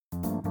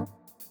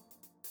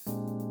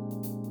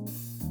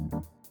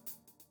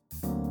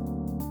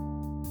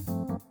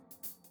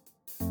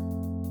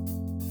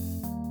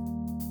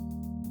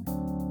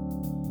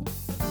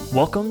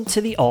Welcome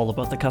to the All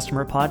About the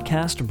Customer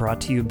podcast, brought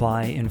to you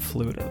by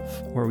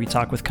Influitive, where we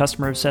talk with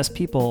customer-obsessed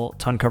people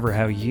to uncover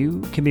how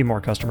you can be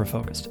more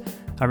customer-focused.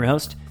 I'm your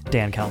host,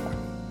 Dan Calmore.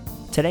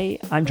 Today,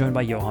 I'm joined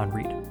by Johann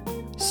Wrede,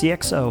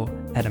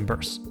 CXO at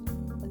Emburse.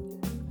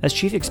 As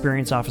Chief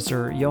Experience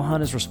Officer,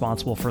 Johann is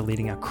responsible for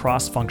leading a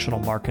cross-functional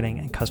marketing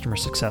and customer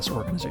success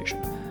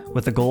organization,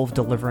 with the goal of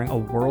delivering a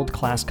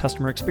world-class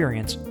customer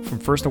experience from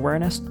first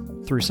awareness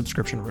through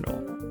subscription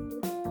renewal.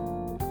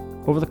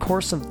 Over the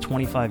course of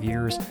 25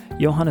 years,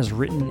 Johann has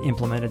written,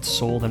 implemented,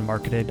 sold, and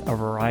marketed a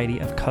variety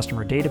of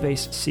customer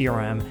database,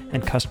 CRM,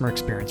 and customer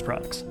experience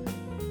products.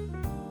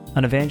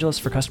 An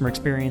evangelist for customer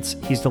experience,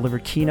 he's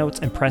delivered keynotes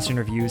and press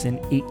interviews in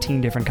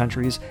 18 different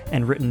countries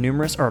and written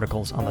numerous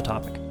articles on the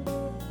topic.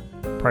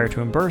 Prior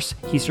to Emburse,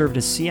 he served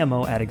as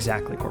CMO at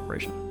Exactly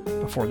Corporation.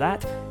 Before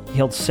that, he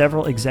held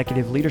several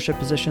executive leadership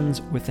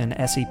positions within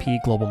SAP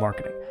Global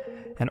Marketing.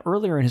 And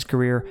earlier in his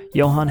career,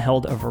 Johann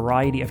held a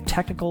variety of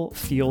technical,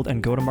 field,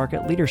 and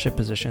go-to-market leadership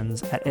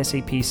positions at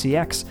SAP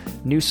CX,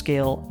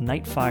 NewScale,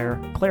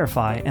 Nightfire,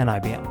 Clarify, and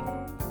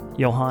IBM.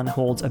 Johann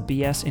holds a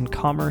BS in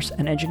Commerce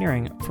and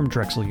Engineering from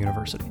Drexel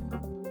University.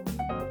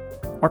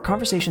 Our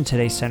conversation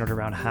today centered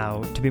around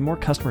how, to be more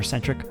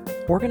customer-centric,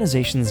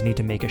 organizations need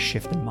to make a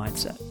shift in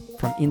mindset,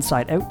 from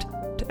inside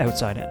out to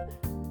outside in.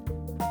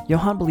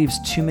 Johann believes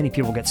too many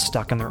people get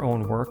stuck in their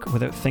own work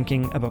without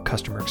thinking about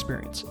customer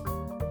experience.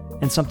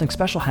 And something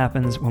special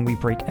happens when we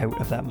break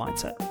out of that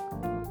mindset.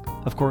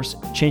 Of course,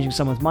 changing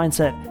someone's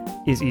mindset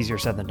is easier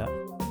said than done.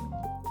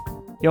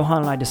 Johann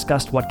and I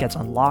discussed what gets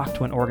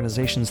unlocked when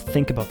organizations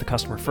think about the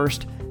customer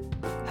first,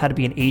 how to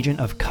be an agent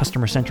of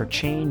customer-centric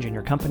change in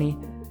your company,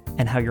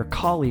 and how your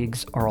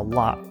colleagues are a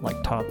lot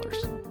like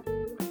toddlers.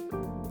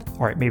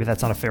 All right, maybe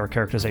that's not a fair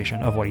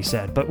characterization of what he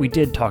said, but we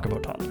did talk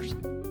about toddlers.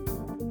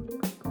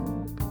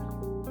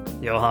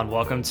 Johann,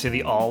 welcome to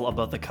the All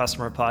About the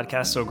Customer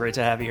podcast. So great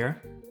to have you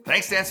here.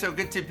 Thanks, Dan. So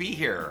good to be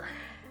here.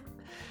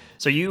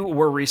 So you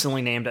were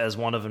recently named as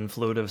one of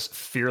Influitive's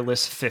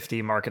Fearless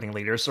 50 marketing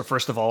leaders. So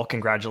first of all,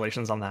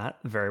 congratulations on that.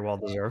 Very well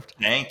deserved.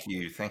 Thank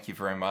you. Thank you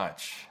very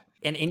much.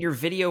 And in your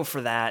video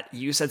for that,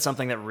 you said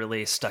something that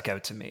really stuck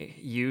out to me.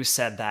 You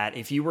said that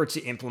if you were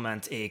to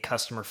implement a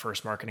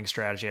customer-first marketing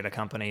strategy at a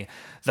company,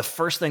 the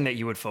first thing that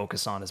you would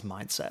focus on is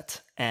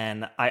mindset.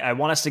 And I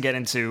want us to get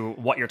into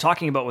what you're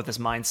talking about with this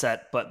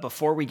mindset. But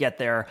before we get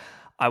there,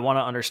 I want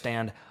to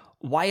understand,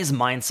 why is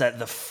mindset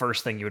the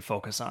first thing you would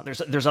focus on?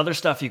 There's other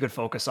stuff you could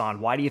focus on.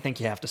 Why do you think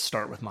you have to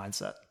start with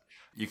mindset?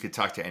 You could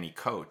talk to any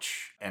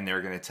coach and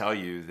they're going to tell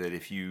you that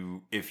if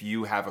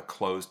you have a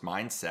closed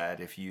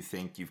mindset, if you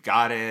think you've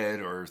got it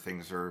or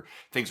things are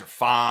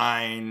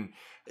fine,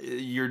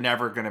 you're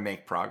never going to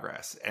make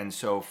progress. And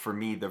so for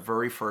me, the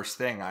very first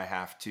thing I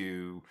have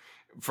to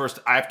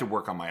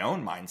work on my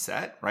own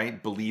mindset,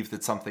 right? Believe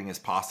that something is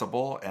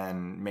possible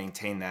and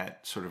maintain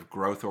that sort of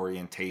growth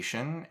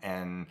orientation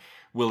and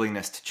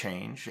willingness to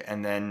change,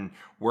 and then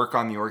work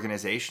on the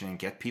organization and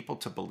get people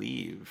to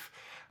believe.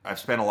 I've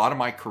spent a lot of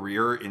my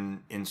career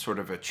in sort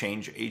of a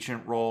change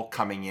agent role,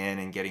 coming in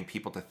and getting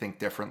people to think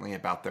differently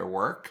about their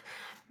work.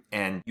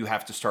 And you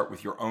have to start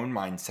with your own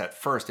mindset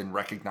first and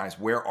recognize,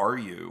 where are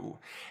you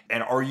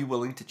and are you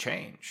willing to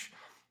change?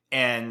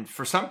 And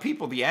for some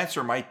people, the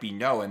answer might be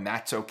no, and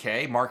that's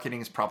okay.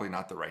 Marketing is probably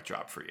not the right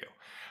job for you.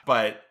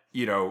 But,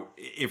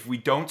 if we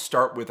don't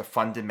start with a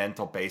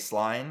fundamental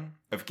baseline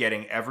of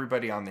getting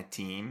everybody on the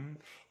team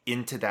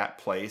into that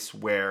place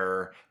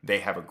where they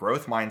have a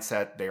growth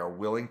mindset, they are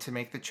willing to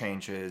make the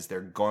changes,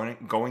 they're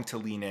going to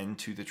lean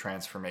into the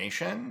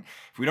transformation.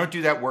 If we don't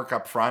do that work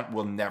up front,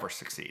 we'll never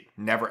succeed.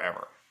 Never,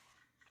 ever.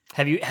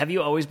 Have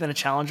you always been a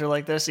challenger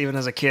like this, even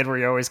as a kid, where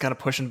you're always kind of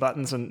pushing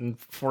buttons and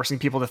forcing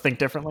people to think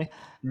differently?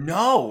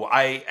 No,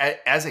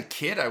 as a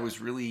kid, I was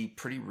really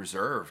pretty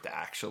reserved,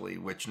 actually,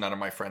 which none of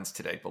my friends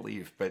today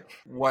believe. But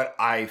what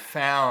I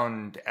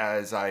found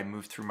as I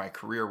moved through my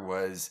career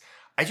was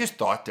I just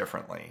thought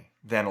differently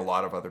than a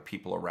lot of other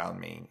people around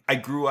me. I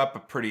grew up a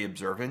pretty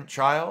observant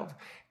child,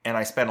 and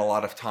I spent a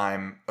lot of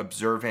time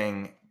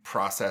observing,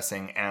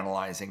 processing,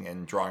 analyzing,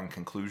 and drawing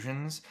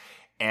conclusions.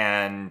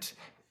 And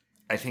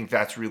I think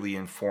that's really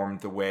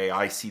informed the way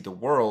I see the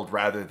world,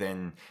 rather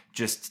than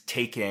just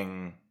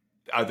taking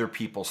other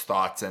people's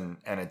thoughts and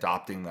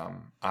adopting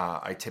them.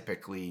 I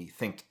typically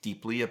think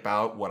deeply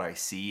about what I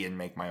see and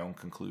make my own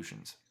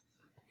conclusions.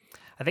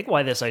 I think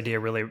why this idea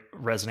really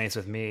resonates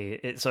with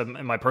me. So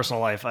in my personal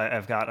life,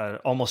 I've got an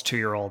almost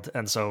 2-year-old.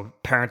 And so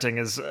parenting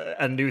is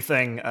a new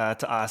thing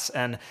to us.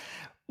 And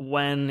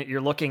when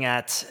you're looking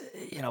at,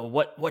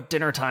 what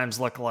dinner times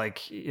look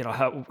like,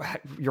 how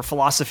your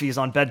philosophies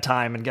on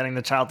bedtime and getting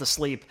the child to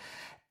sleep,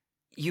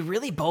 you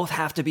really both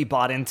have to be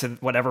bought into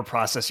whatever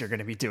process you're going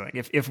to be doing.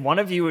 If one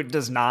of you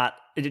does not,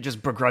 it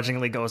just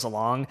begrudgingly goes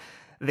along,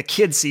 the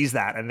kid sees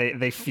that and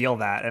they feel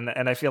that.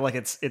 And I feel like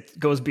it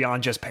goes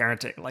beyond just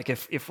parenting. Like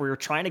if we're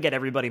trying to get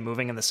everybody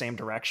moving in the same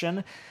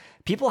direction,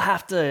 people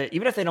have to,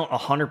 even if they don't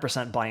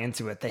 100% buy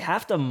into it, they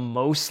have to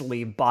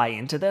mostly buy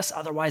into this.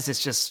 Otherwise,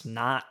 it's just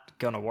not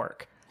going to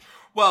work.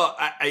 Well,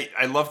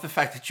 I love the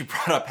fact that you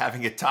brought up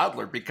having a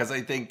toddler, because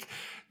I think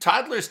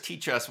Toddlers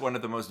teach us one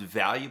of the most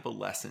valuable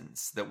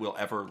lessons that we'll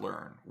ever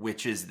learn,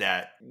 which is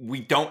that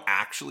we don't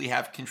actually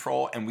have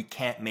control and we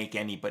can't make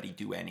anybody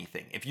do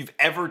anything. If you've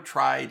ever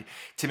tried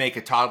to make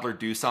a toddler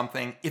do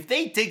something, if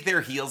they dig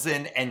their heels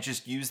in and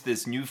just use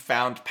this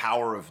newfound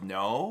power of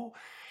no,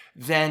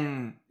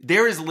 then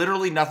there is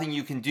literally nothing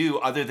you can do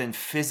other than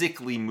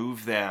physically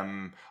move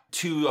them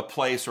to a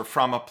place or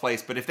from a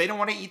place. But if they don't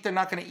want to eat, they're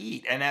not going to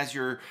eat. And as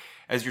your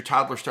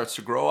toddler starts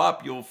to grow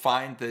up, you'll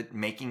find that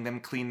making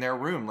them clean their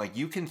room, like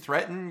you can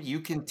threaten,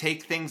 you can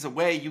take things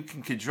away, you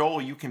can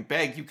cajole, you can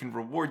beg, you can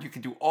reward, you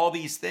can do all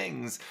these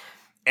things.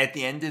 At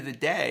the end of the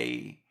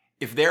day,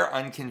 if they're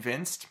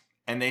unconvinced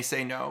and they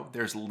say no,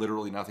 there's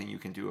literally nothing you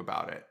can do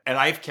about it. And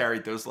I've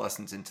carried those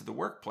lessons into the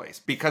workplace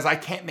because I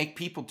can't make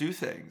people do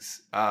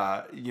things.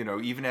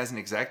 Even as an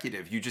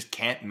executive, you just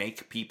can't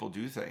make people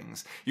do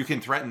things. You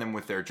can threaten them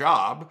with their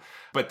job,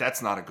 but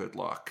that's not a good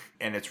look.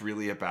 And it's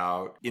really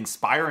about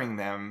inspiring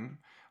them,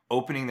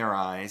 opening their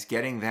eyes,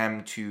 getting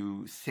them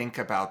to think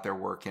about their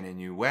work in a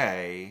new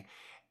way,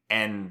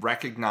 and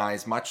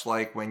recognize, much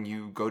like when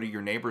you go to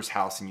your neighbor's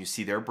house and you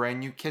see their brand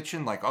new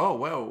kitchen, like, oh,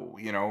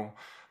 whoa,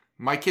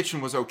 my kitchen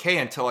was okay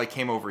until I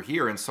came over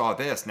here and saw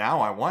this.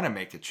 Now I want to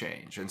make a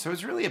change. And so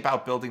it's really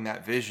about building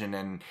that vision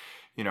and,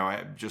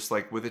 just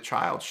like with a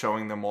child,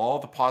 showing them all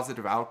the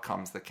positive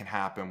outcomes that can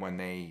happen when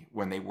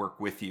they work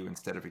with you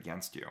instead of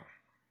against you.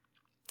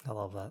 I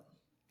love that.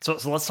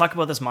 So let's talk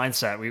about this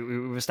mindset.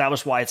 We've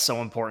established why it's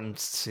so important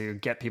to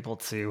get people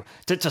to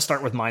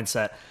start with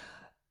mindset.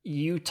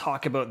 You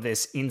talk about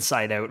this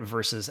inside out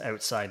versus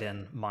outside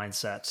in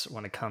mindset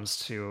when it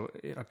comes to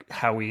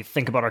how we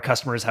think about our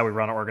customers, how we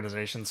run our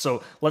organizations.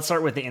 So let's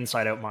start with the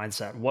inside out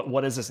mindset.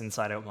 What is this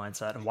inside out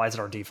mindset and why is it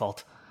our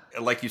default?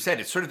 Like you said,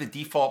 it's sort of the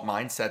default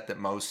mindset that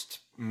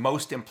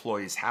most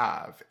employees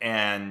have.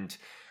 And,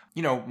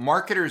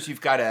 marketers,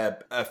 you've got a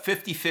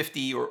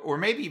 50-50 or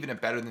maybe even a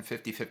better than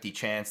 50-50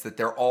 chance that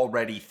they're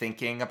already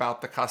thinking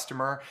about the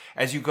customer.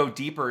 As you go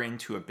deeper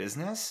into a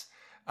business,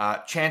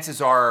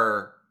 chances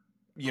are,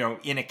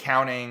 in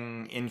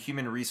accounting, in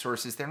human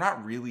resources, they're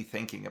not really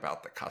thinking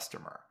about the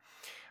customer.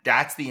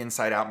 That's the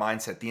inside out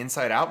mindset. The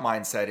inside out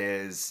mindset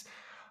is,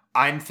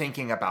 I'm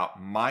thinking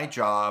about my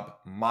job,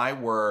 my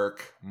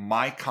work,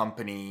 my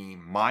company,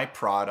 my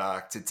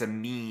product. It's a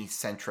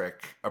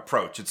me-centric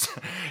approach.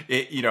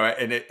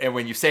 And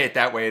when you say it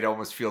that way, it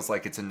almost feels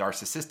like it's a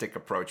narcissistic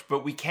approach,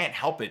 but we can't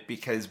help it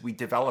because we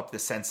develop the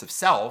sense of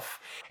self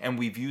and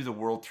we view the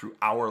world through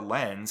our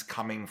lens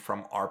coming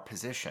from our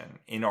position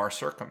in our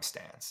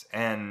circumstance.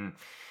 And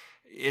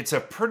it's a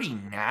pretty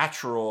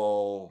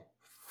natural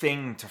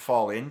thing to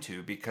fall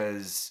into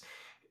because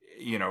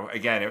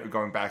again,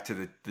 going back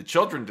to the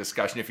children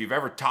discussion, if you've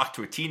ever talked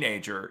to a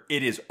teenager,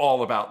 it is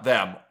all about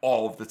them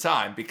all of the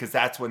time because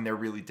that's when they're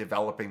really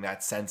developing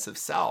that sense of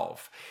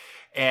self.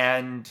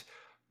 And,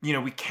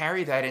 we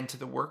carry that into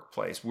the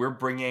workplace. We're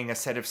bringing a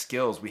set of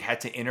skills. We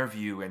had to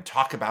interview and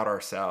talk about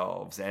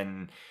ourselves.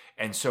 And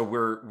so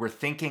we're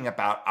thinking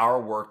about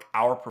our work,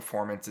 our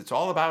performance. It's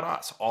all about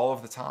us all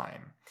of the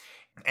time.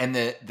 And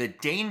the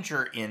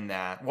danger in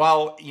that,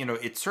 while,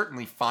 it's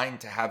certainly fine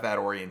to have that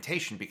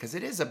orientation because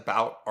it is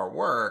about our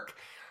work,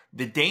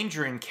 the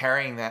danger in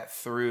carrying that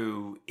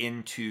through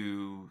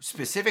into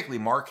specifically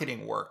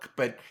marketing work,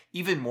 but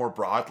even more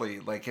broadly,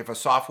 like if a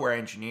software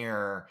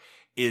engineer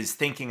is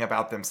thinking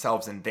about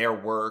themselves and their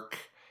work,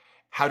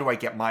 how do I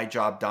get my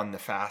job done the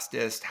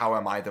fastest? How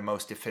am I the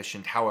most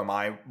efficient? How am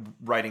I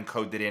writing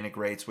code that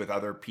integrates with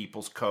other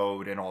people's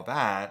code and all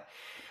that?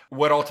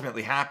 What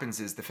ultimately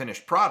happens is the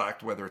finished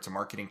product, whether it's a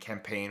marketing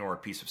campaign or a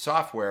piece of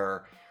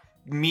software,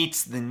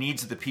 meets the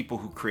needs of the people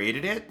who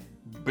created it,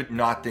 but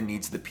not the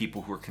needs of the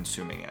people who are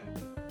consuming it.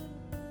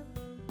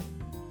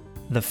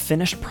 The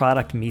finished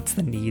product meets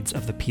the needs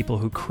of the people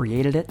who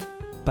created it,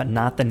 but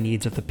not the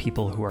needs of the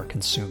people who are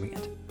consuming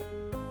it.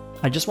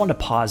 I just want to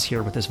pause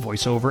here with this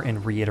voiceover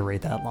and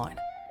reiterate that line.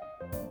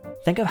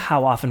 Think of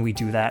how often we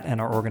do that in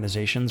our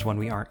organizations when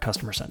we aren't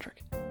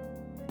customer-centric.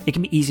 It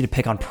can be easy to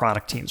pick on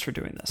product teams for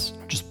doing this,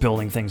 just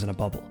building things in a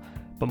bubble.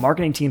 But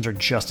marketing teams are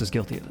just as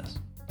guilty of this.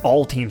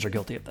 All teams are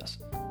guilty of this.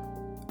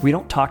 We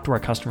don't talk to our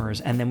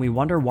customers and then we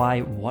wonder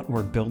why what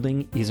we're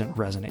building isn't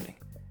resonating.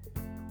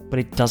 But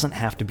it doesn't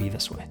have to be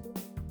this way.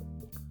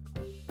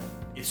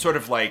 It's sort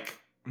of like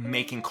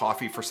making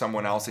coffee for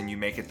someone else and you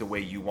make it the way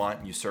you want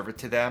and you serve it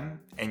to them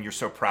and you're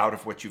so proud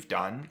of what you've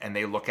done and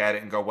they look at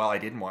it and go, well, I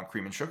didn't want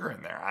cream and sugar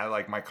in there. I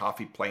like my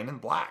coffee plain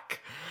and black.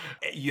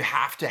 You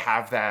have to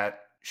have that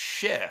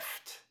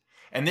shift.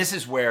 And this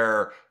is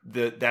where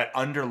that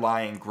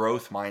underlying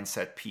growth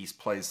mindset piece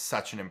plays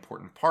such an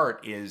important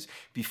part is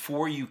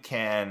before you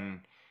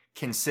can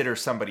consider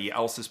somebody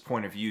else's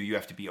point of view, you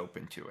have to be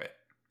open to it.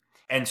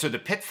 And so the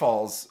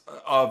pitfalls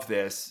of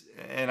this,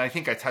 and I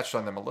think I touched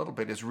on them a little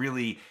bit, is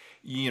really,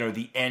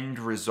 the end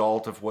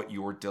result of what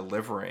you're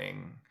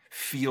delivering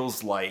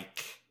feels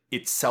like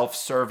it's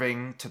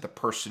self-serving to the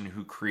person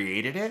who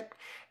created it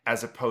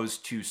as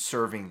opposed to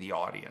serving the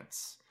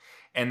audience.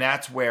 And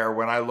that's where,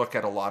 when I look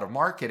at a lot of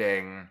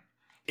marketing,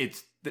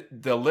 it's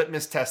the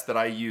litmus test that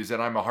I use,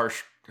 and I'm a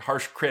harsh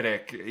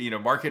critic,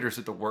 marketers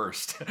are the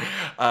worst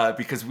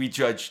because we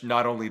judge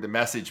not only the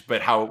message,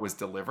 but how it was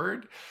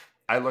delivered.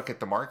 I look at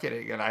the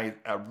marketing and I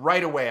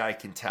right away I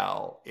can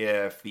tell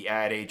if the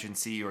ad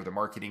agency or the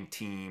marketing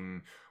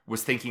team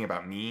was thinking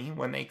about me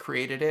when they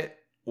created it,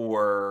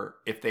 or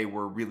if they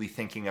were really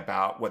thinking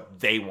about what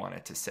they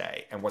wanted to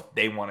say and what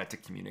they wanted to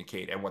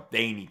communicate and what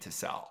they need to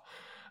sell.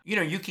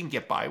 You can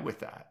get by with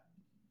that,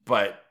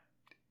 but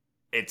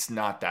it's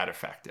not that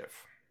effective.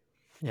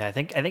 Yeah, I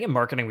think in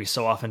marketing we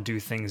so often do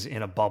things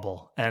in a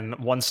bubble. And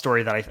one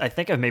story that I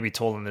think I've maybe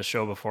told in this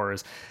show before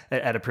is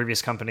at a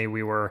previous company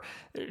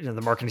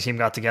the marketing team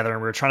got together and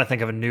we were trying to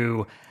think of a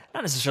new,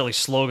 not necessarily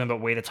slogan,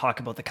 but way to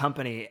talk about the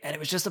company. And it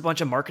was just a bunch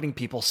of marketing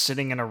people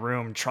sitting in a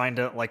room trying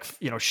to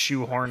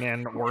shoehorn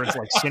in words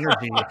like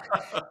synergy.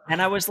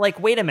 And I was like,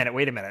 wait a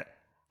minute.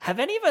 Have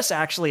any of us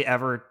actually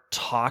ever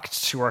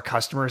talked to our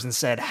customers and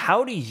said,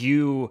 how do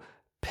you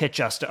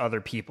pitch us to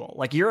other people?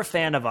 Like, you're a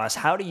fan of us.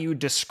 How do you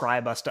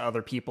describe us to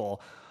other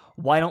people?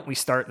 Why don't we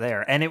start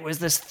there? And it was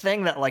this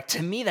thing that, like,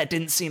 to me, that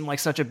didn't seem like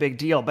such a big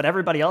deal, but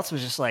everybody else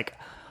was just like,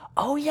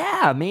 oh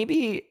yeah,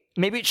 maybe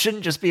it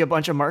shouldn't just be a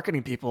bunch of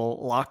marketing people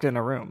locked in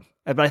a room.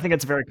 But I think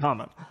it's very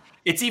common.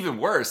 It's even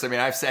worse. I mean,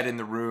 I've sat in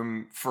the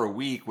room for a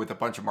week with a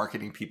bunch of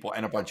marketing people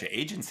and a bunch of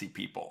agency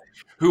people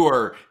who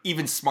are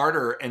even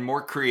smarter and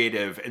more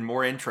creative and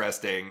more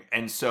interesting.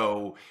 And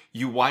so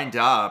you wind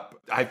up,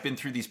 I've been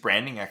through these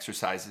branding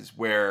exercises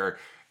where,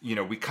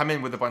 we come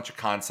in with a bunch of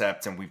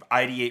concepts and we've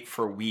ideate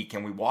for a week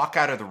and we walk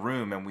out of the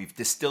room and we've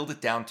distilled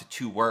it down to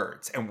 2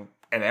 words. And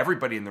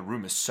everybody in the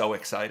room is so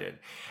excited.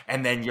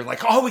 And then you're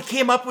like, oh, we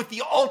came up with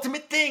the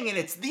ultimate thing and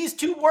it's these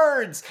 2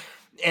 words.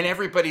 And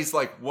everybody's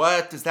like,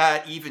 what does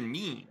that even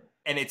mean?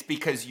 And it's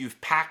because you've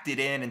packed it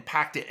in and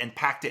packed it and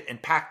packed it and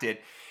packed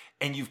it.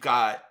 And you've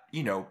got,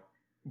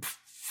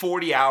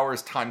 40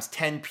 hours times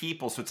 10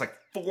 people. So it's like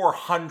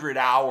 400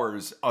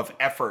 hours of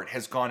effort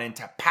has gone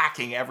into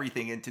packing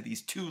everything into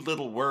these 2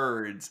 little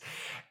words.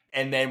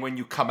 And then when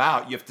you come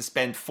out, you have to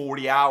spend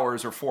 40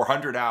 hours or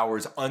 400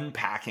 hours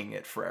unpacking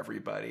it for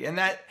everybody. And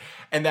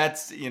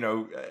that's,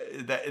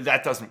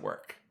 that doesn't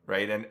work.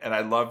 Right. And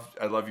I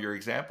love your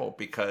example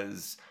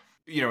because,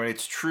 and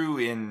it's true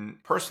in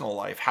personal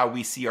life. How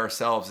we see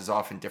ourselves is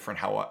often different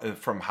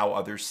from how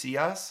others see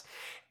us.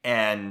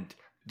 And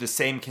the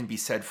same can be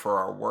said for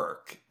our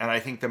work. And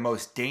I think the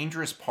most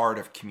dangerous part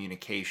of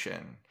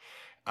communication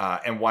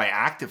and why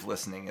active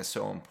listening is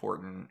so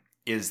important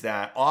is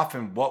that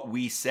often what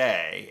we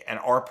say and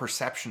our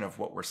perception of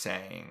what we're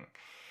saying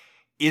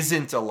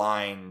isn't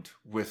aligned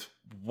with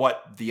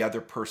what the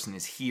other person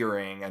is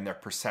hearing and their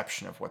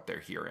perception of what they're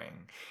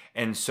hearing.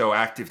 And so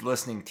active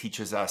listening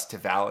teaches us to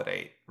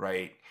validate,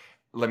 right?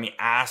 Let me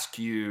ask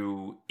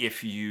you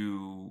if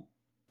you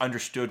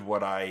understood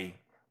what I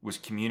was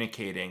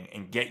communicating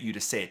and get you to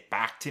say it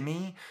back to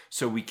me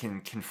so we can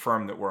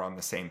confirm that we're on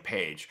the same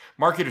page.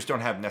 Marketers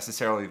don't have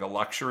necessarily the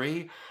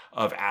luxury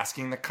of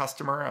asking the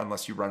customer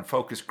unless you run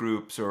focus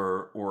groups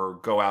or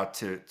go out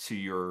to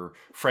your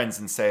friends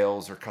in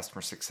sales or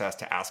customer success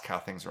to ask how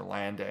things are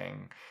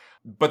landing.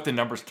 But the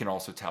numbers can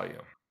also tell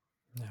you.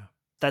 Yeah.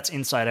 That's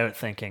inside out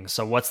thinking.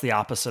 So what's the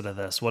opposite of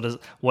this? What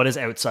is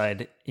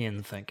outside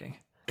in thinking?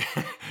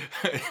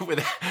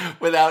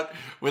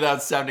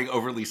 without sounding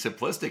overly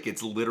simplistic,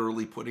 it's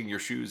literally putting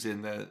yourself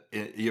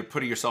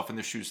in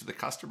the shoes of the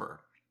customer,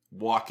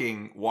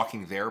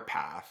 walking their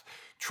path,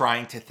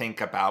 trying to think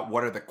about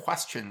what are the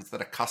questions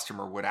that a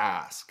customer would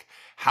ask.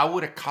 How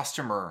would a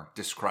customer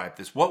describe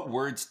this? What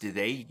words do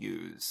they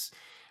use?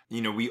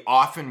 We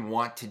often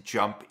want to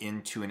jump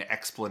into an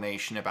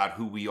explanation about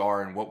who we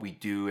are and what we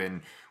do,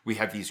 and we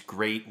have these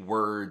great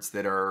words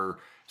that are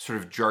sort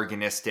of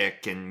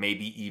jargonistic and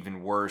maybe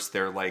even worse.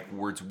 They're like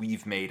words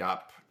we've made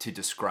up to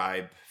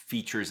describe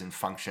features and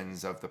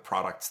functions of the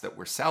products that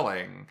we're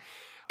selling.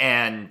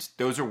 And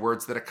those are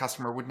words that a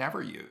customer would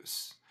never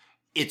use.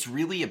 It's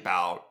really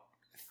about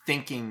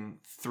thinking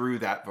through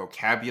that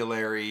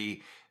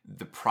vocabulary,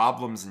 the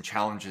problems and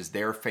challenges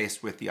they're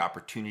faced with, the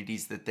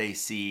opportunities that they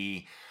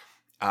see,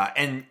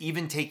 and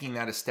even taking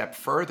that a step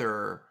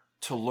further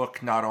to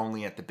look not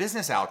only at the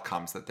business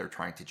outcomes that they're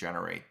trying to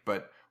generate,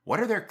 but what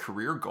are their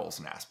career goals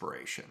and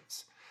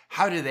aspirations?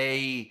 How do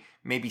they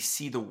maybe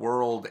see the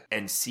world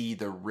and see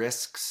the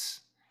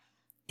risks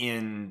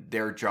in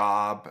their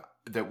job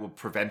that will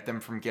prevent them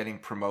from getting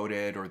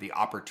promoted, or the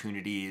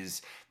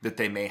opportunities that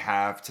they may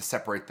have to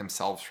separate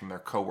themselves from their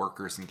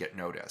coworkers and get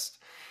noticed?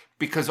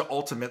 Because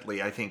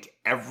ultimately, I think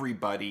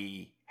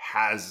everybody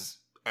has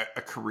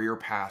a career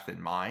path in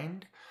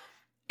mind.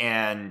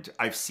 And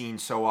I've seen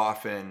so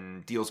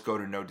often deals go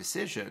to no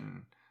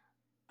decision,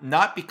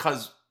 not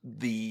because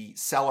the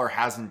seller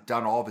hasn't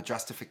done all the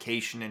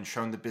justification and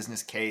shown the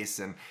business case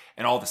and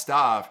all the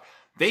stuff.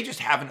 They just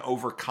haven't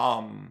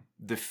overcome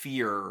the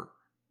fear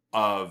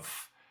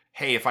of,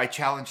 hey, if I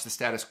challenge the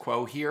status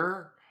quo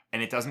here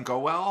and it doesn't go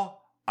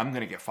well, I'm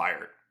going to get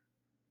fired.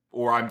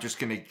 Or I'm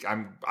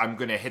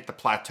going to hit the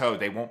plateau.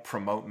 They won't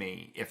promote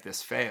me if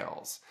this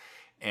fails.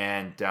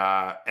 And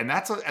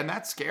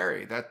that's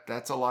scary.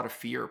 That's a lot of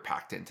fear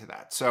packed into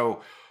that.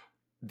 So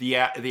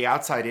the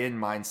outside in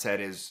mindset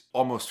is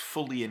almost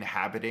fully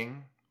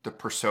inhabiting the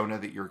persona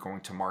that you're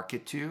going to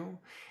market to,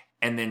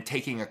 and then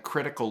taking a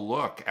critical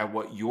look at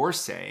what you're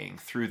saying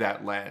through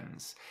that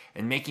lens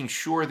and making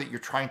sure that you're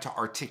trying to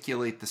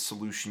articulate the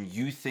solution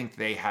you think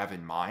they have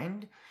in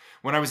mind.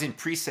 When I was in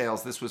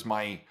pre-sales, this was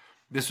my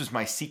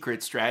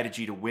secret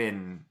strategy to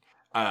win.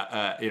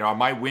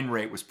 My win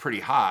rate was pretty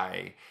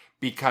high,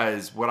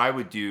 because what I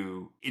would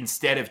do,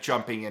 instead of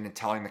jumping in and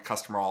telling the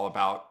customer all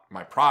about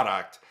my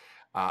product,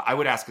 I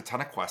would ask a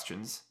ton of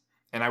questions,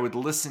 and I would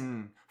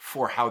listen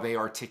for how they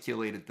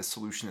articulated the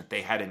solution that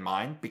they had in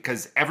mind,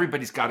 because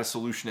everybody's got a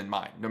solution in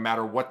mind, no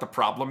matter what the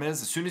problem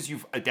is. As soon as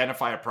you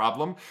identify a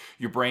problem,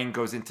 your brain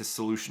goes into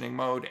solutioning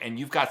mode and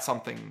you've got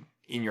something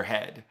in your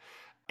head.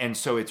 And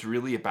so it's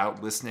really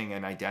about listening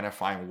and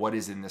identifying what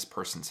is in this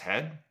person's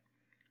head,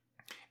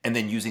 and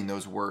then using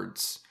those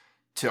words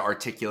to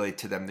articulate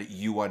to them that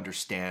you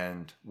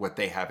understand what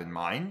they have in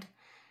mind.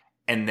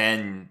 And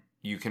then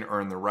you can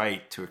earn the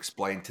right to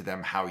explain to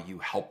them how you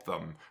help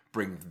them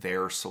bring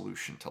their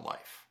solution to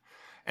life.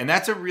 And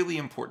that's a really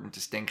important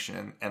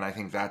distinction. And I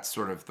think that's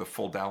sort of the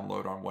full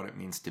download on what it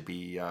means to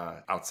be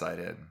outside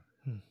in.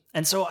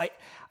 And so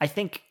I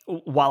think,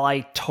 while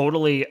I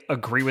totally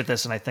agree with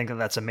this, and I think that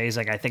that's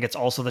amazing, I think it's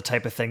also the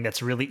type of thing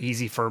that's really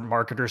easy for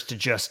marketers to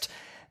just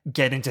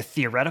get into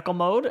theoretical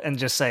mode and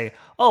just say,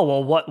 oh,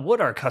 well, what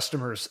would our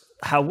customers,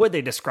 how would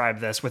they describe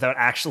this, without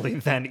actually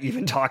then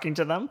even talking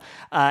to them?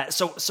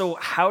 So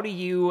how do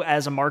you,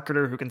 as a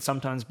marketer who can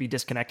sometimes be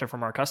disconnected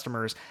from our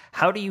customers,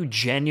 how do you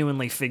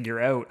genuinely figure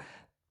out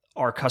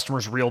our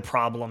customers' real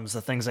problems,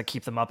 the things that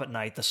keep them up at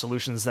night, the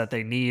solutions that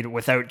they need,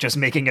 without just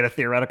making it a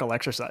theoretical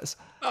exercise?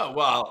 Oh,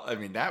 well, I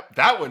mean,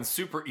 that one's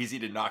super easy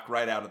to knock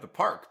right out of the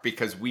park,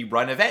 because we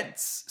run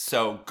events.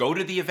 So go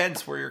to the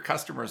events where your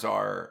customers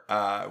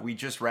are. We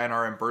just ran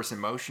our Emburse in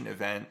Motion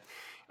event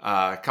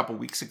a couple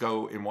weeks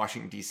ago in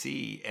Washington,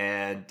 D.C.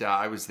 And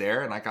I was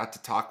there and I got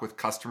to talk with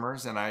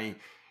customers, and I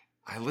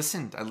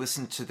listened. I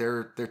listened to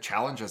their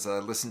challenges. I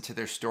listened to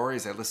their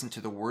stories. I listened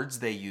to the words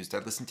they used. I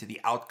listened to the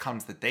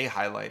outcomes that they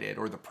highlighted,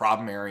 or the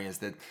problem areas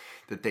that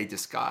they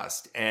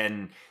discussed.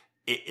 And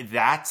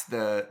that's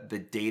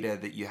the data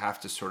that you have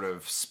to sort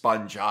of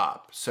sponge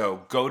up.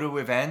 So go to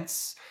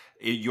events,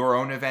 your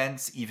own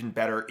events, even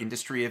better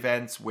industry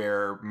events,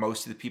 where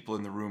most of the people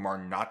in the room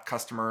are not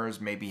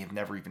customers, maybe have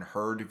never even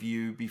heard of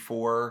you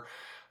before.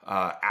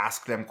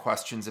 Ask them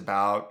questions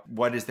about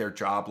what is their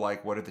job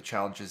like, what are the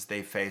challenges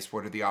they face,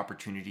 what are the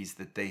opportunities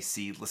that they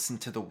see. Listen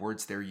to the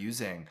words they're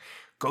using.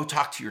 Go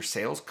talk to your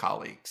sales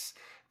colleagues.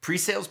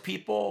 Pre-sales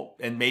people,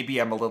 and maybe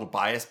I'm a little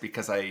biased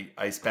because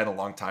I spent a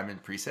long time in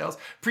pre-sales.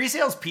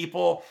 Pre-sales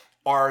people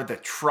are the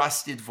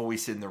trusted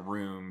voice in the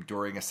room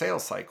during a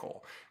sales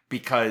cycle,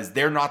 because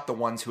they're not the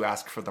ones who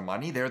ask for the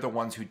money. They're the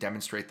ones who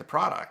demonstrate the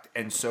product.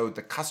 And so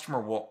the customer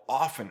will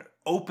often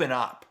open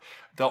up.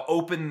 They'll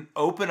open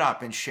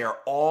up and share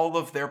all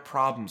of their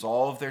problems,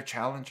 all of their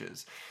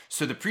challenges.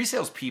 So the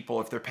pre-sales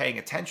people, if they're paying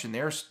attention,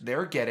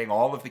 they're getting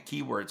all of the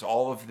keywords,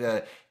 all of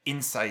the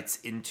insights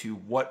into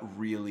what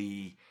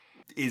really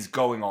is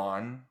going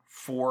on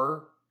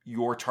for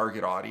your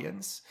target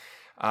audience.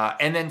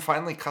 And then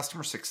finally,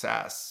 customer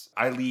success.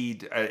 I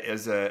lead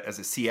as a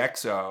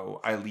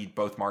CXO, I lead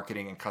both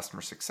marketing and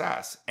customer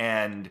success.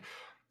 And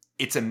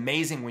it's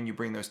amazing when you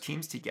bring those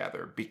teams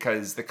together,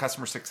 because the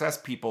customer success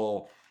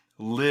people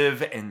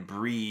live and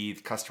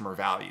breathe customer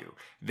value.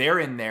 They're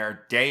in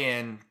there day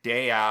in,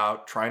 day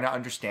out, trying to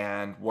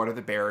understand what are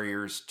the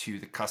barriers to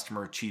the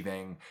customer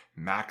achieving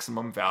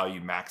maximum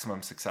value,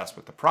 maximum success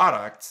with the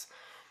products.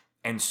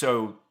 And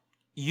so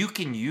you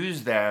can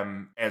use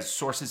them as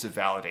sources of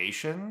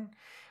validation.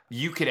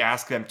 You could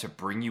ask them to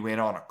bring you in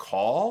on a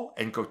call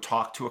and go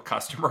talk to a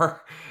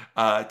customer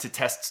to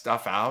test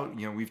stuff out.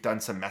 You know, we've done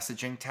some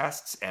messaging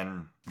tests,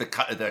 and the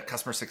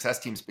customer success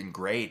team's been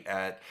great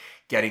at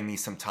getting me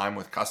some time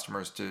with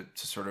customers to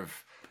sort of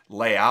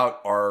lay out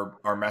our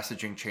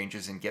messaging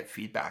changes and get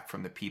feedback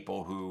from the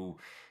people who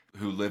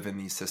live in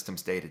these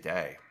systems day to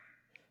day.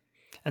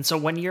 And so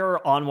when you're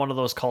on one of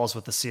those calls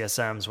with the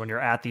CSMs, when you're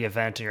at the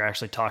event and you're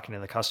actually talking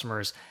to the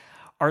customers,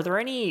 are there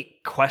any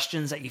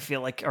questions that you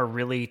feel like are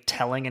really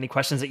telling? Any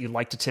questions that you'd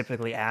like to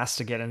typically ask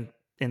to get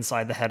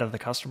inside the head of the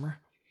customer?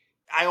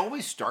 I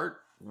always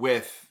start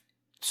with,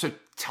 so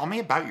tell me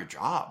about your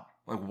job.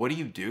 Like, what do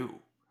you do?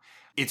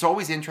 It's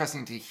always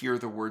interesting to hear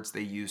the words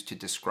they use to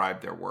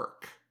describe their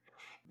work.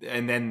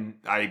 And then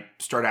I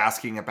start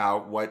asking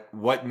about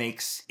what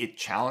makes it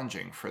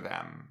challenging for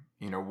them.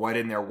 You know, what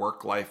in their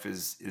work life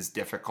is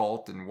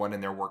difficult, and what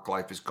in their work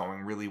life is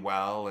going really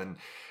well. And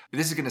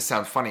this is going to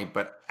sound funny,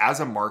 but as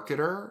a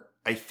marketer,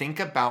 I think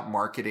about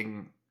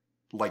marketing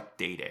like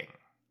dating.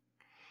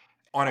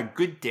 On a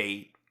good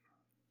date,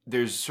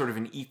 there's sort of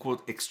an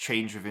equal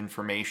exchange of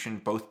information.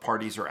 Both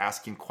parties are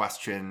asking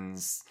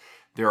questions.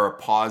 There are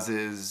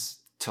pauses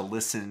to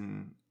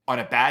listen. On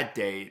a bad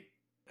date,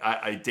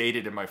 I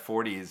dated in my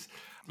 40s.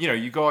 You know,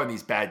 you go on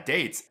these bad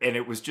dates, and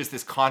it was just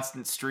this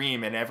constant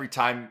stream. And every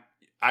time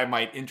I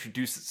might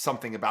introduce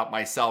something about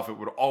myself, it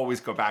would always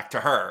go back to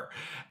her.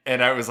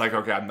 And I was like,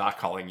 okay, I'm not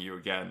calling you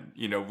again.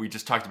 We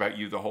just talked about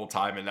you the whole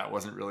time, and that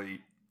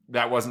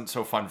wasn't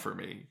so fun for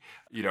me.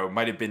 It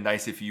might have been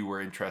nice if you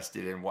were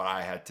interested in what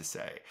I had to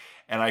say.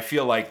 And I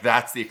feel like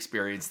that's the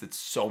experience that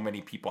so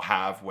many people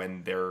have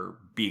when they're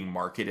being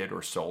marketed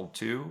or sold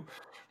to.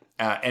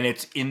 And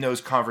it's in those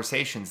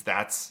conversations,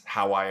 that's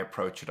how I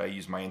approach it. I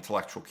use my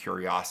intellectual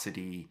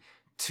curiosity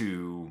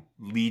to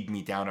lead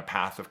me down a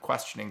path of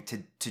questioning,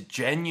 to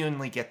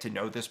genuinely get to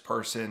know this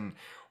person.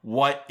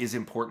 What is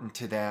important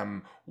to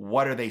them?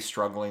 What are they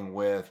struggling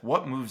with?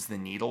 What moves the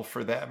needle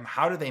for them?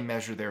 How do they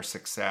measure their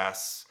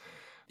success?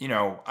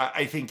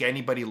 I think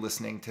anybody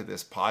listening to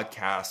this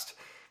podcast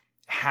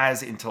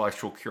has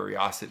intellectual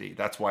curiosity.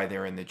 That's why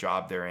they're in the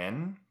job they're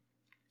in.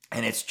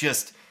 And it's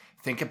just,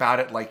 think about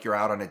it like you're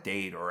out on a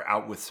date or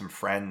out with some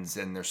friends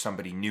and there's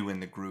somebody new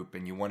in the group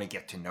and you want to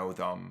get to know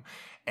them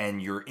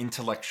and you're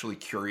intellectually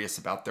curious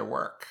about their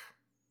work.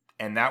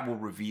 And that will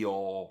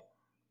reveal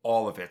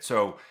all of it.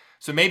 So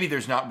maybe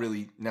there's not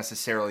really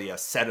necessarily a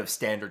set of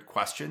standard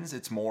questions.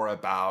 It's more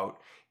about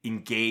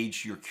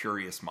engage your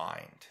curious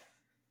mind.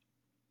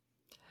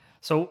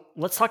 So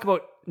let's talk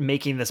about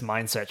making this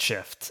mindset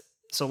shift.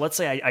 So let's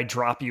say I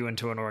drop you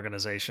into an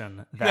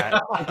organization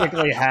that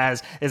typically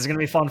is going to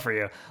be fun for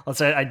you. Let's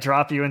say I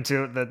drop you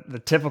into the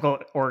typical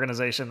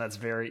organization that's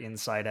very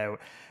inside out,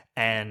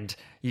 and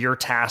you're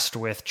tasked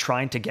with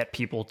trying to get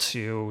people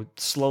to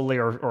slowly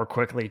or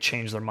quickly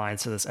change their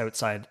minds to this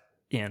outside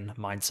in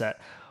mindset.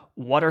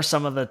 What are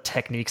some of the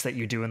techniques that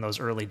you do in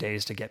those early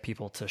days to get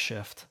people to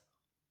shift?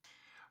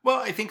 Well,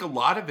 I think a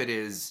lot of it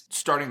is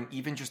starting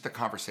even just the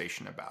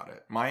conversation about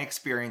it. My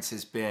experience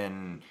has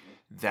been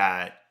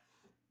that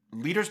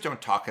leaders don't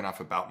talk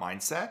enough about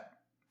mindset.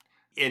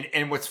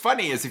 And what's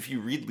funny is if you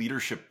read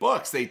leadership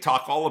books, they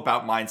talk all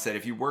about mindset.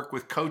 If you work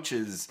with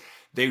coaches,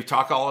 they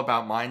talk all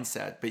about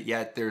mindset. But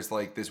yet there's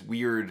like this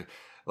weird,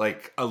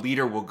 like a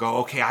leader will go,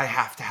 okay, I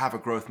have to have a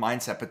growth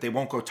mindset, but they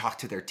won't go talk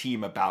to their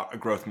team about a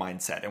growth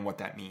mindset and what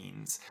that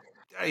means.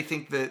 I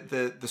think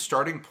the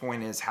starting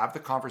point is have the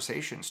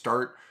conversation.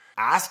 Start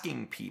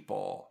asking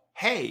people,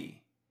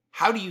 hey,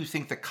 how do you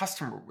think the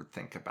customer would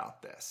think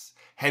about this?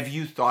 Have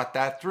you thought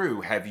that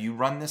through? Have you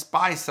run this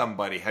by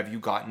somebody? Have you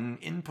gotten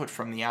input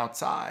from the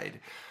outside?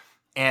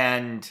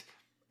 And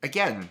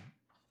again,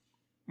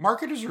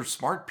 marketers are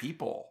smart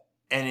people.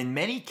 And in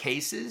many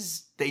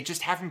cases, they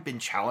just haven't been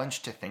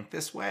challenged to think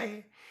this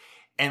way.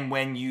 And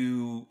when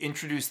you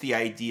introduce the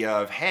idea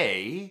of,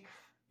 hey,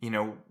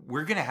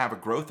 we're going to have a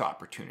growth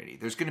opportunity.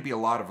 There's going to be a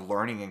lot of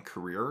learning and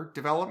career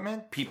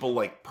development. People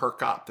like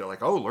perk up. They're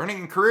like, oh, learning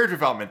and career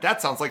development.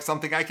 That sounds like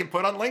something I can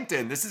put on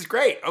LinkedIn. This is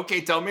great. Okay,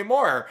 tell me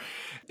more.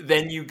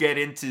 Then you get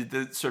into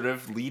the sort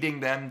of leading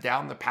them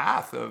down the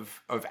path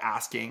of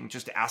asking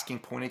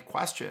pointed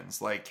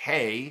questions like,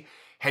 hey,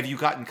 have you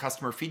gotten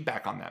customer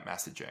feedback on that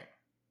messaging?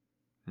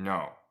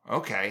 No.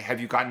 Okay.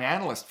 Have you gotten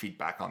analyst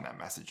feedback on that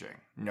messaging?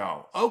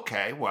 No.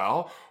 Okay.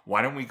 Well,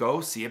 why don't we go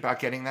see about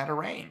getting that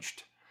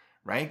arranged?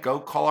 Right? Go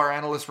call our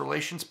analyst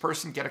relations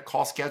person, get a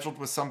call scheduled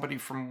with somebody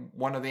from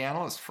one of the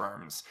analyst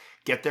firms,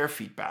 get their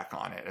feedback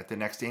on it at the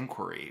next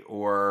inquiry.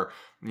 Or,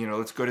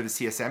 let's go to the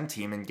CSM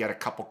team and get a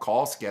couple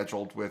calls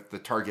scheduled with the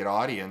target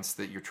audience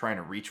that you're trying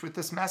to reach with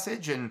this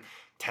message and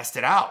test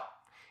it out.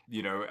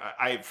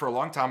 For a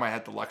long time, I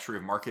had the luxury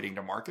of marketing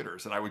to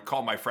marketers, and I would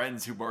call my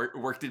friends who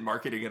worked in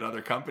marketing at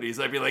other companies.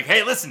 I'd be like,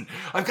 hey, listen,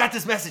 I've got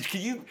this message.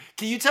 Can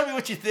you tell me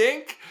what you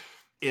think?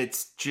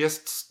 It's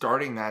just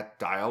starting that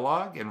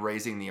dialogue and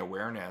raising the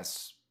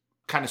awareness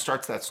kind of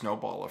starts that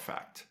snowball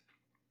effect.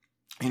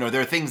 There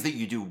are things that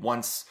you do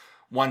once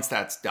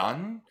that's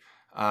done.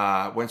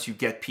 Once you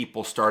get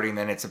people starting,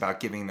 then it's about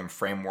giving them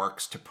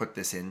frameworks to put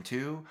this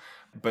into.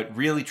 But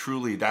really,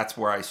 truly, that's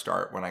where I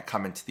start when I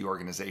come into the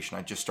organization.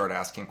 I just start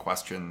asking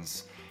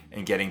questions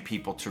and getting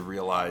people to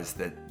realize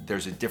that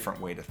there's a different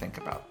way to think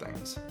about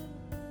things.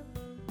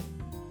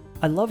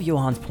 I love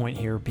Johann's point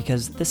here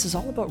because this is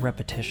all about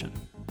repetition.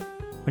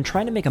 When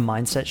trying to make a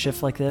mindset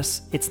shift like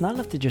this, it's not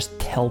enough to just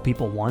tell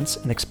people once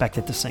and expect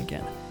it to sink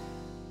in.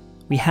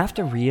 We have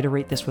to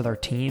reiterate this with our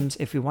teams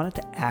if we want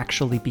it to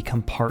actually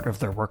become part of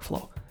their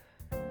workflow.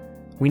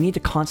 We need to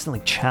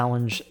constantly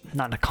challenge,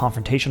 not in a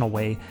confrontational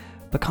way,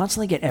 but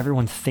constantly get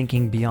everyone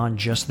thinking beyond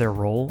just their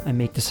role and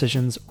make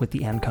decisions with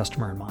the end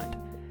customer in mind.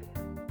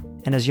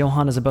 And as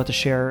Johann is about to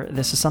share,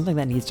 this is something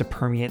that needs to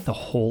permeate the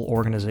whole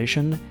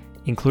organization,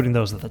 including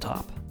those at the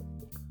top.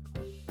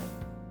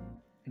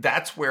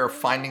 That's where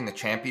finding the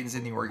champions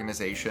in the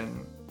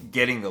organization,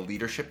 getting the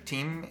leadership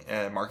team,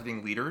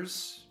 marketing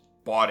leaders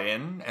bought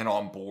in and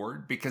on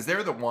board, because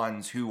they're the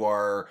ones who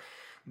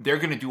they're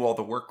going to do all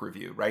the work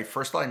review, right?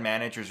 First line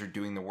managers are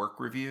doing the work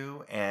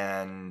review.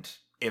 And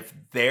if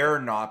they're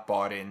not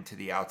bought into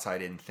the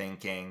outside in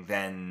thinking,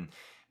 then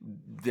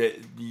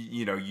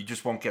you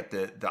just won't get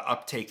the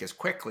uptake as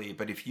quickly.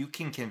 But if you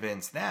can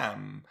convince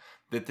them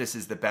that this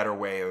is the better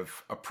way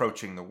of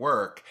approaching the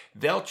work,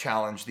 they'll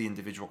challenge the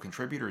individual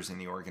contributors in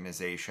the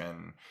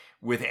organization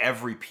with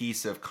every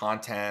piece of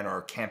content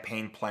or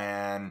campaign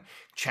plan,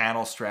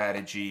 channel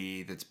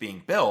strategy that's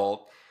being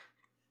built.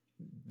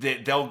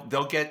 They'll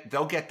get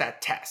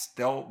that test.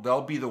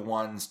 They'll be the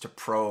ones to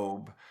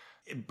probe,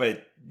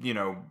 but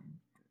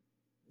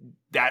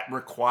that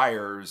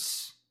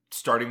requires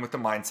starting with the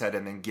mindset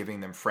and then giving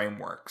them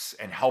frameworks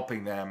and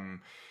helping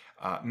them,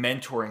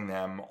 mentoring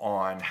them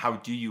on how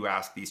do you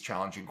ask these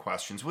challenging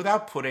questions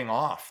without putting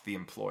off the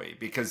employee.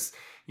 Because,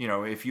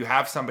 if you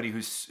have somebody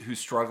who's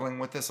struggling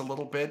with this a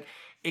little bit,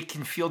 it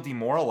can feel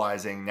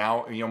demoralizing.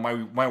 Now,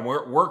 my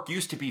work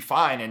used to be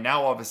fine, and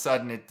now all of a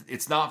sudden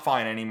it's not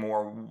fine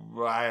anymore.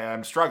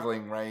 I'm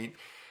struggling, right?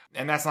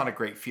 And that's not a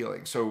great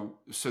feeling. So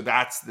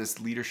that's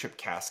this leadership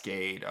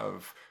cascade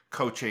of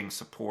coaching,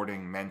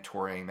 supporting,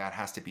 mentoring. That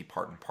has to be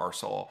part and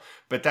parcel.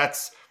 But I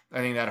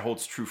think that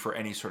holds true for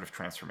any sort of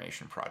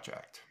transformation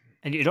project.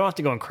 And you don't have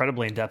to go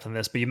incredibly in depth on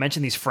this, but you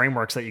mentioned these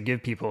frameworks that you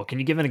give people. Can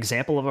you give an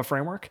example of a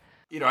framework?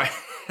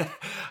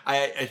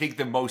 I think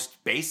the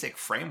most basic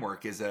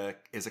framework is a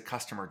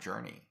customer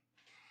journey.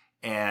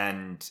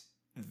 And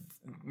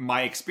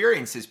my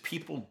experience is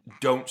people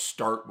don't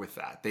start with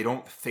that. They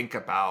don't think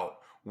about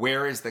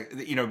where is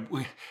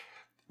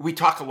we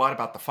talk a lot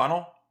about the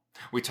funnel.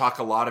 We talk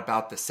a lot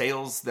about the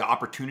sales, the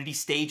opportunity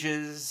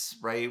stages,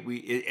 right?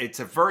 It's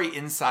a very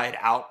inside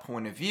out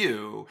point of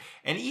view.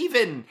 And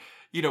even,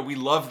 we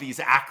love these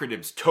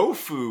acronyms,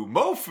 TOFU,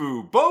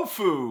 MOFU,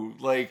 BOFU,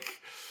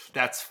 like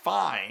that's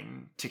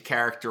fine to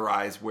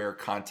characterize where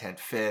content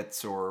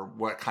fits or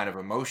what kind of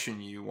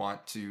emotion you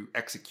want to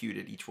execute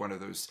at each one of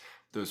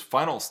those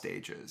funnel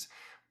stages.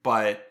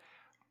 But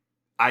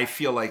I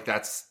feel like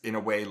that's in a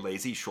way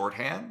lazy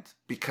shorthand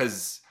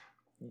because,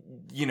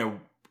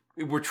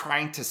 we're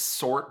trying to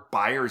sort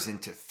buyers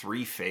into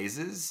 3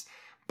 phases.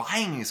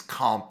 Buying is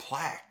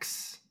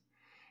complex.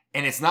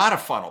 And it's not a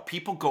funnel.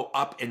 People go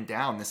up and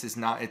down. This is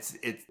not, it's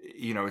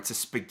a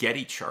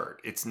spaghetti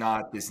chart. It's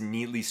not this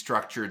neatly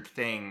structured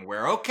thing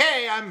where,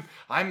 okay,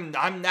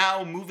 I'm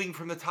now moving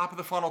from the top of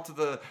the funnel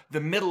to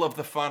the middle of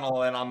the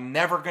funnel and I'm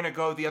never going to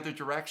go the other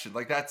direction.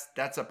 Like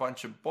that's a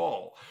bunch of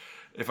bull.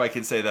 If I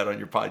can say that on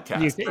your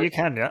podcast. You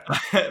can, yeah.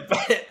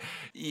 But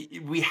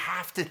we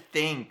have to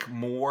think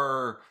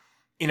more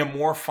in a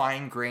more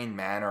fine-grained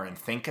manner and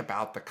think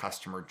about the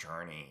customer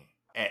journey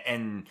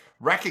and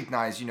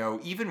recognize,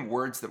 even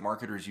words that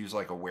marketers use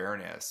like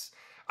awareness.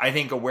 I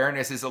think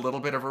awareness is a little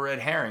bit of a red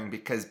herring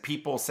because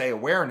people say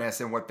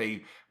awareness and what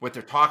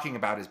they're talking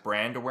about is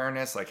brand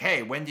awareness. Like,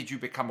 hey, when did you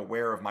become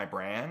aware of my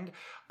brand?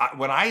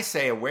 When I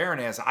say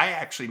awareness, I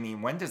actually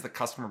mean when does the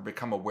customer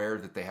become aware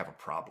that they have a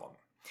problem?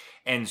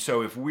 And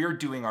so if we're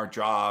doing our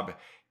job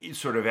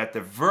sort of at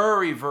the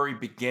very, very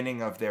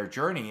beginning of their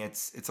journey,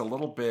 it's a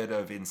little bit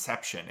of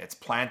inception. It's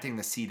planting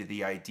the seed of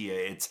the idea.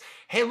 It's,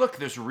 hey, look,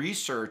 this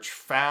research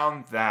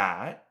found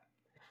that,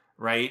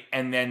 right?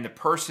 And then the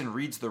person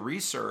reads the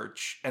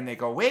research and they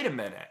go, wait a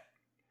minute,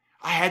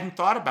 I hadn't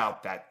thought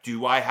about that.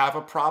 Do I have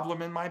a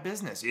problem in my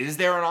business? Is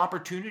there an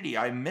opportunity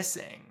I'm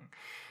missing?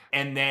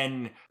 And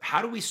then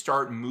how do we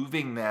start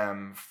moving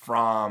them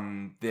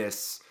from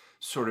this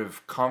sort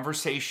of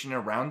conversation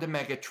around a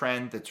mega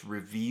trend that's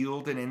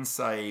revealed an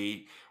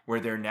insight where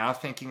they're now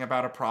thinking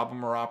about a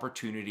problem or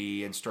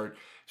opportunity and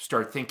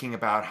start thinking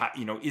about how,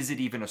 is it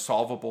even a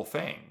solvable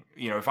thing?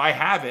 If I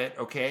have it,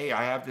 okay,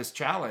 I have this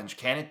challenge.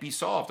 Can it be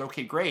solved?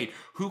 Okay, great.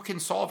 Who can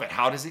solve it?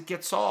 How does it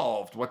get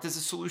solved? What does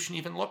the solution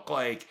even look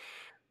like?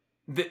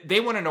 They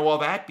want to know all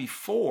that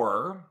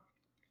before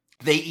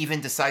they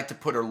even decide to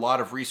put a lot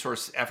of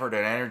resource, effort,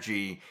 and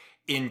energy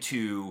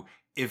into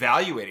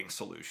evaluating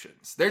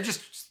solutions. They're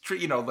just,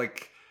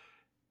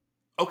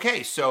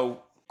 okay,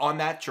 so on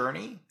that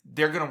journey,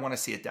 they're going to want to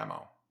see a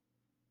demo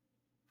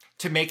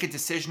to make a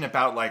decision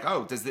about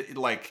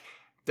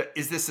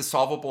is this a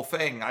solvable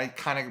thing? I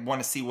kind of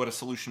want to see what a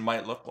solution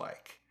might look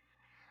like.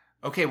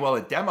 Okay, well,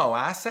 a demo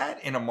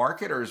asset in a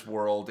marketer's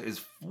world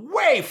is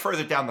way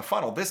further down the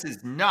funnel. This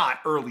is not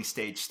early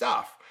stage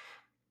stuff.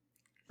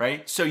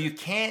 Right? So you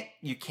can't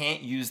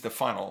use the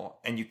funnel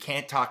and you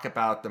can't talk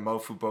about the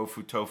MOFU,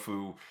 BOFU,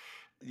 TOFU.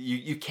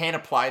 You can't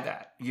apply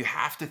that. You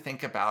have to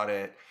think about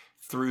it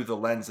through the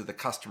lens of the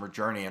customer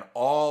journey and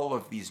all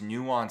of these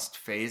nuanced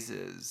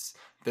phases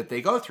that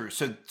they go through.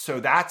 So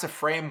that's a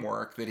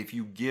framework that if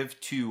you give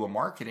to a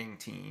marketing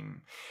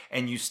team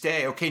and you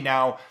stay, okay,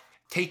 now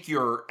take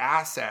your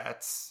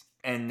assets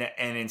and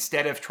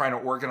instead of trying to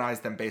organize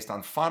them based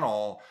on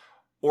funnel,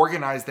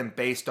 organize them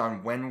based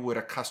on when would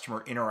a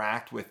customer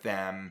interact with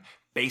them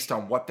based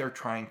on what they're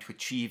trying to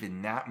achieve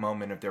in that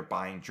moment of their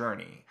buying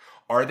journey.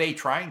 Are they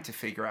trying to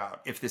figure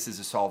out if this is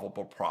a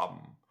solvable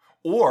problem?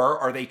 Or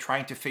are they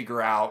trying to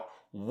figure out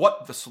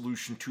what the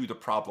solution to the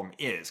problem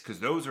is?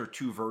 Because those are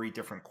 2 very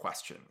different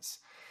questions,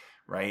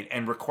 right?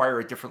 And require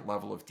a different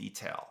level of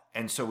detail.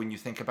 And so when you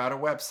think about a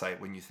website,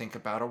 when you think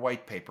about a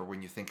white paper,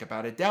 when you think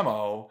about a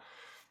demo,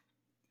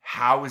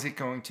 How is it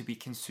going to be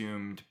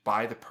consumed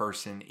by the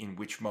person in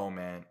which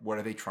moment? What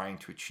are they trying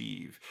to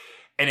achieve?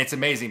 And it's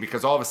amazing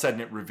because all of a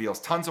sudden it reveals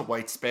tons of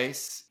white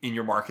space in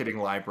your marketing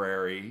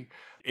library.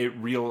 It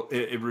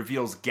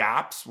reveals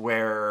gaps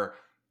where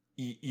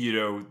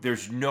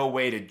there's no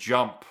way to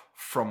jump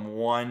from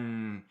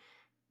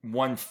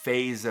one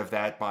phase of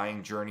that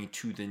buying journey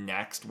to the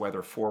next,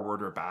 whether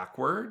forward or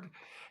backward.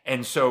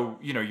 And so,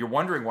 you're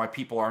wondering why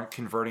people aren't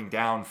converting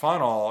down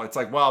funnel. It's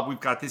like, well, we've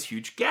got this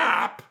huge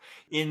gap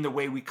in the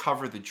way we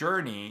cover the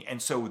journey.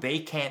 And so they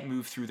can't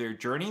move through their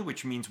journey,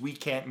 which means we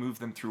can't move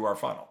them through our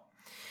funnel.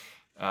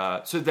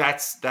 So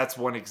that's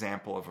one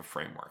example of a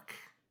framework.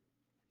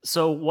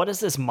 So what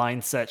does this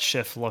mindset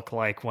shift look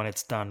like when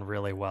it's done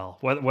really well?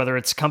 Whether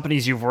it's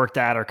companies you've worked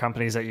at or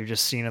companies that you've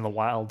just seen in the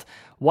wild,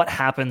 what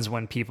happens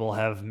when people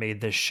have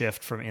made this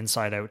shift from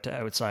inside out to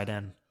outside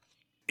in?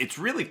 It's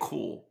really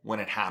cool when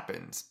it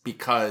happens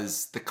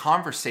because the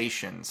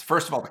conversations,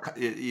 first of all,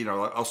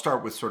 I'll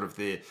start with sort of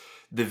the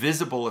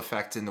visible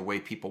effect in the way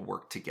people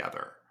work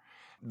together.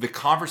 The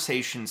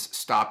conversations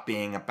stop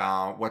being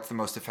about what's the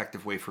most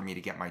effective way for me to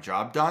get my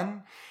job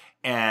done,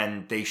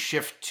 and they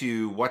shift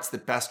to what's the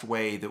best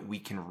way that we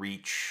can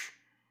reach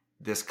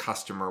this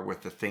customer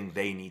with the thing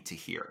they need to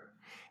hear.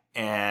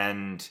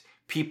 And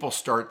people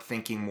start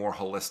thinking more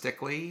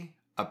holistically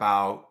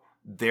about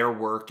their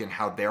work and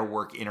how their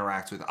work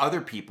interacts with other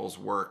people's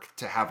work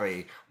to have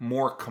a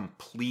more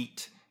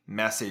complete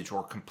message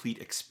or complete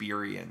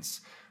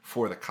experience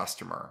for the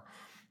customer.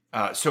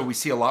 So we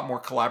see a lot more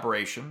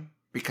collaboration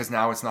because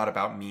now it's not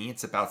about me,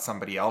 it's about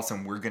somebody else,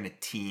 and we're going to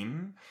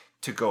team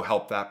to go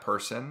help that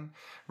person,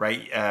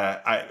 right?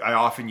 I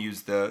often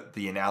use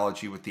the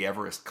analogy with the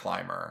Everest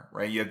climber,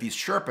 right? You have these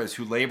Sherpas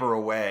who labor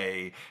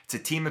away. It's a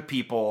team of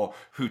people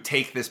who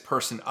take this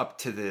person up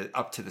to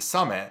the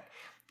summit.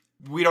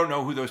 We don't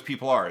know who those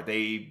people are.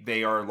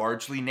 They are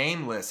largely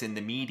nameless in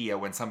the media.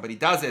 When somebody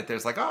does it,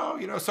 there's like, oh,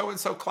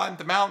 so-and-so climbed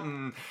the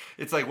mountain.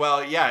 It's like,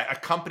 well, yeah,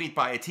 accompanied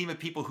by a team of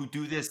people who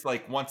do this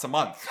like once a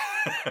month.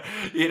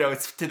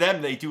 It's to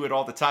them, they do it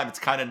all the time. It's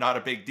kind of not a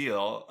big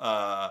deal.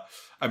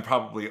 I'm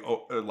probably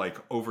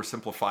like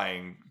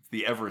oversimplifying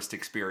the Everest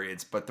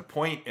experience. But the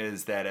point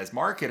is that as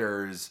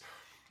marketers,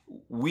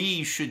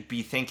 we should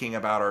be thinking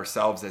about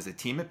ourselves as a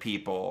team of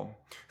people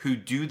who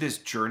do this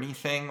journey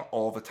thing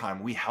all the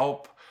time. We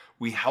help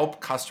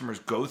customers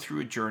go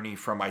through a journey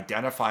from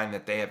identifying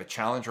that they have a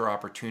challenge or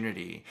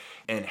opportunity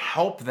and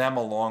help them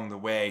along the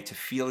way to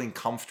feeling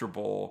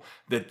comfortable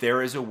that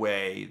there is a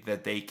way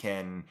that they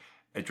can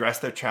address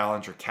their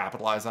challenge or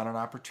capitalize on an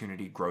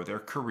opportunity, grow their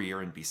career,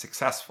 and be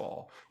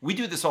successful. We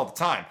do this all the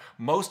time.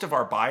 Most of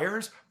our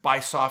buyers buy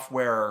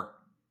software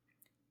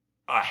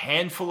a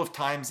handful of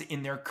times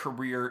in their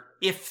career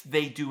if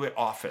they do it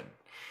often.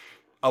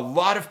 A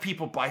lot of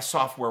people buy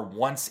software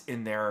once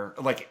in their,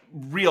 like,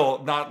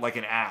 real, not like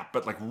an app,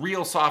 but like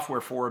real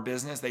software for a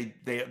business.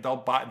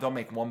 They'll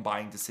make one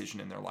buying decision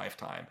in their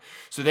lifetime.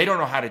 So they don't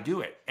know how to do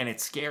it, and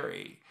it's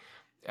scary.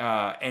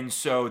 And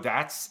so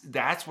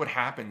that's what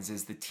happens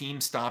is the team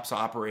stops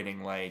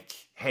operating like,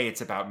 hey,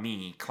 it's about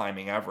me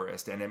climbing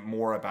Everest, and it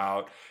more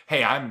about,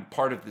 hey, I'm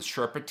part of the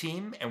Sherpa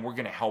team, and we're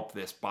going to help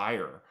this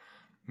buyer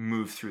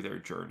move through their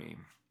journey.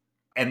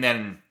 And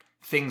then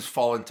things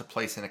fall into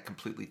place in a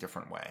completely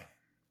different way.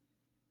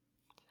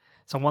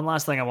 So one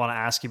last thing I want to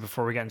ask you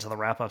before we get into the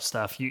wrap-up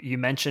stuff. You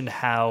mentioned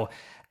how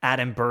at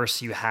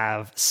Emburse you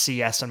have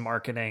CS and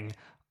marketing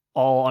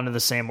all under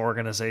the same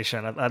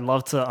organization. I'd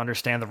love to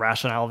understand the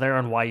rationale there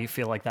and why you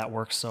feel like that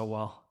works so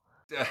well.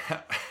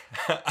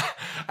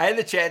 I had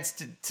the chance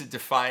to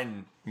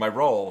define my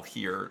role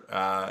here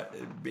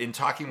in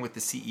talking with the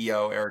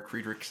CEO, Eric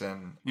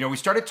Friedrichsen. We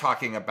started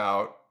talking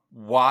about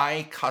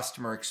why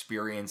customer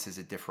experience is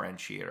a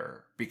differentiator.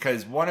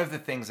 Because one of the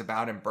things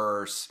about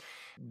Emburse,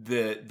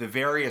 the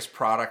various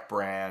product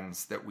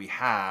brands that we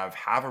have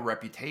a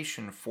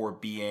reputation for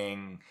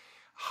being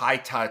high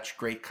touch,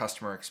 great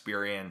customer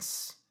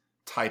experience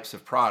types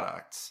of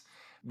products.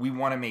 We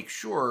want to make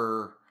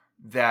sure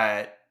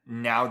that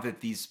now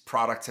that these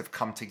products have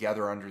come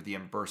together under the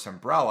Emburse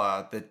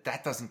umbrella,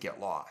 that doesn't get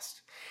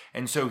lost.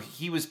 And so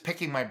he was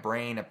picking my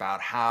brain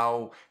about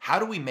how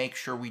do we make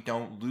sure we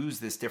don't lose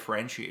this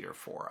differentiator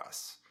for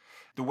us?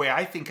 The way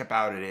I think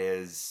about it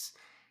is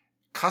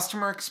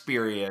customer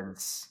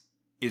experience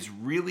is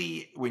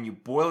really, when you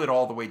boil it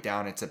all the way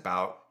down, it's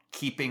about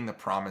keeping the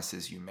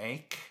promises you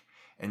make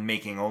and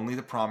making only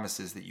the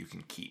promises that you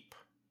can keep.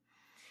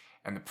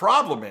 And the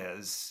problem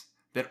is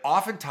that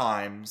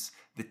oftentimes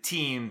the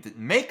team that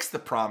makes the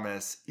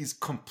promise is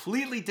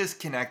completely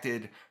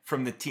disconnected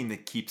from the team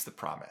that keeps the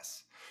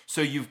promise.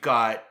 So you've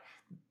got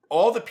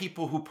all the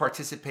people who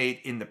participate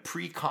in the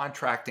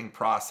pre-contracting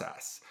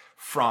process,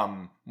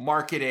 from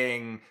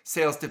marketing,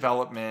 sales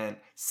development,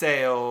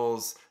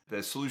 sales,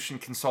 the solution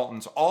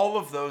consultants, all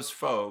of those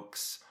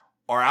folks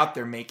are out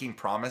there making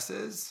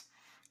promises.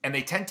 And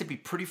they tend to be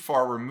pretty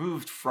far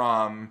removed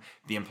from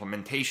the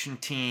implementation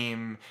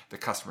team, the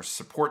customer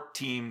support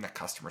team, the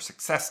customer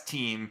success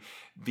team,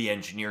 the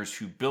engineers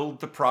who build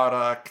the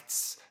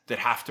products that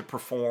have to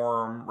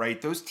perform, right?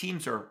 Those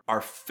teams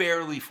are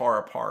fairly far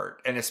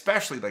apart. And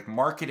especially like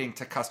marketing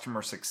to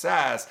customer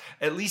success,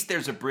 at least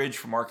there's a bridge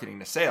from marketing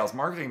to sales.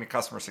 Marketing to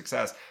customer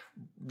success,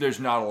 there's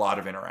not a lot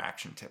of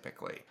interaction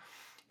typically.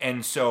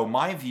 And so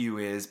my view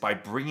is by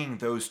bringing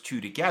those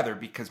two together,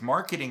 because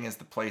marketing is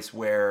the place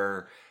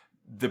where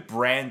the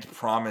brand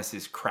promise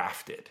is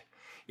crafted.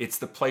 It's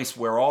the place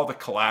where all the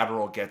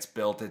collateral gets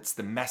built. It's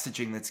the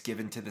messaging that's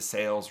given to the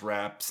sales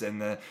reps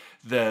and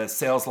the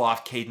sales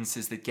loft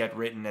cadences that get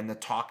written and the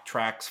talk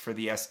tracks for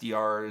the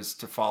SDRs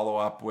to follow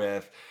up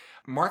with.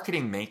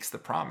 Marketing makes the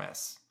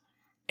promise.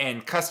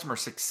 And customer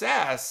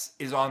success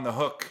is on the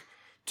hook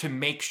to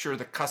make sure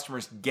the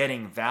customer's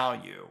getting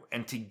value.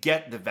 And to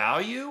get the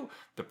value,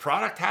 the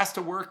product has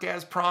to work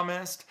as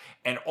promised,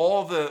 and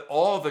all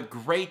the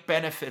great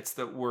benefits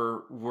that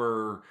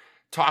were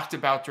talked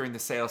about during the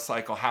sales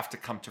cycle have to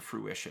come to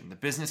fruition. The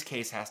business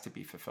case has to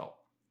be fulfilled.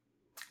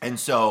 And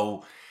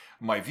so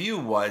my view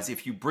was,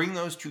 if you bring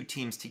those two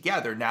teams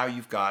together, now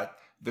you've got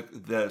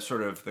the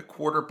sort of the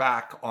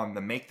quarterback on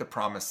the make the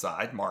promise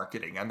side,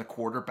 marketing, and the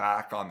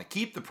quarterback on the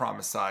keep the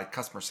promise side,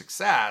 customer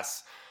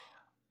success,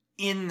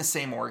 in the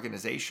same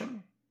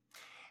organization,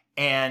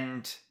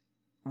 and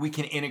we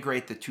can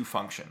integrate the two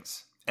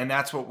functions. And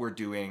that's what we're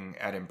doing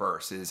at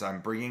Emburse, is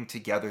I'm bringing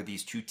together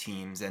these two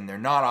teams, and they're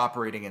not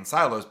operating in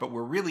silos, but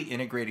we're really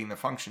integrating the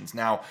functions.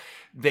 Now,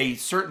 they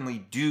certainly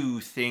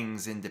do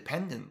things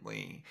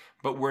independently,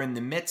 but we're in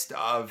the midst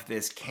of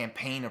this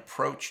campaign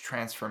approach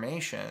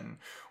transformation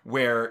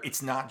where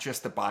it's not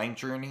just the buying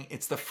journey,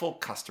 it's the full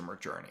customer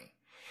journey.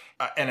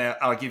 And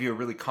I'll give you a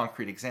really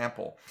concrete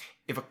example.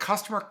 If a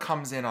customer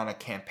comes in on a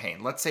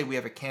campaign, let's say we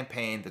have a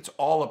campaign that's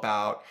all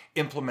about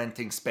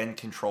implementing spend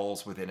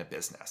controls within a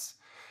business.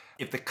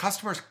 If the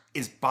customer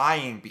is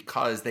buying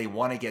because they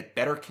want to get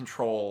better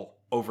control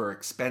over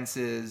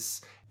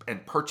expenses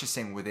and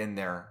purchasing within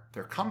their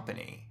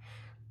company,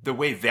 the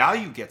way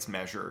value gets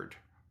measured,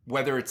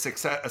 whether it's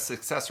a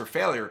success or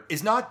failure,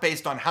 is not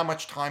based on how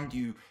much time do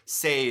you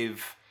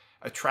save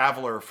a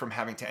traveler from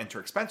having to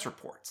enter expense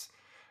reports.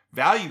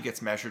 Value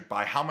gets measured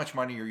by how much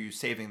money are you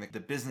saving the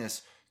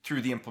business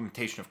through the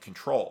implementation of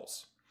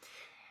controls.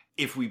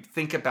 If we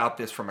think about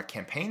this from a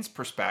campaign's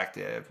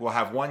perspective, we'll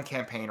have one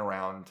campaign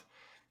around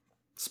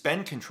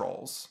spend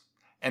controls,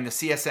 and the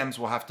CSMs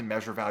will have to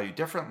measure value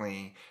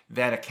differently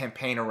than a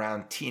campaign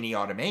around T&E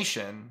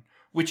automation,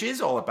 which is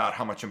all about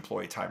how much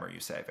employee time are you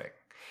saving.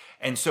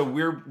 And so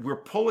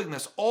we're pulling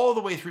this all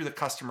the way through the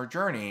customer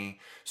journey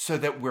so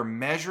that we're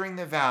measuring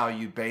the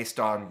value based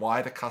on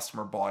why the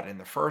customer bought in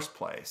the first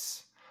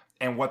place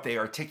and what they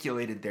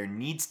articulated there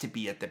needs to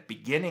be at the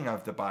beginning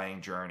of the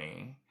buying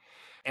journey.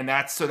 And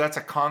that's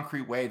a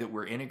concrete way that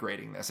we're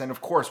integrating this. And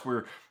of course,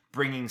 we're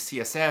bringing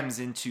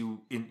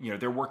CSMs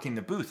they're working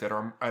the booth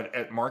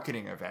at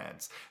marketing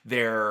events.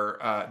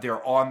 They're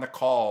on the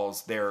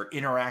calls. They're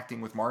interacting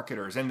with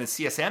marketers, and the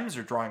CSMs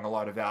are drawing a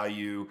lot of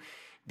value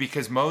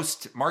because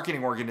most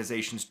marketing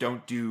organizations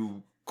don't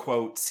do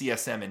quote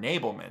CSM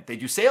enablement. They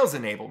do sales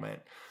enablement.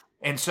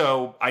 And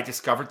so I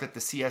discovered that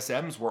the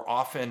CSMs were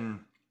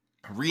often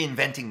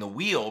reinventing the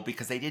wheel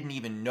because they didn't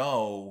even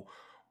know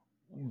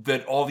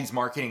that all these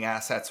marketing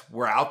assets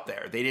were out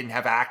there. They didn't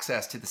have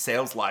access to the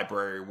sales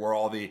library where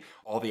all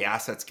the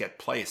assets get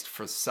placed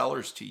for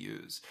sellers to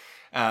use.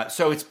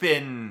 So it's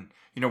been,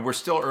 we're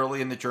still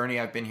early in the journey.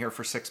 I've been here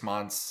for 6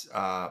 months,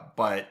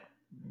 but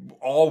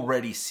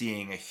already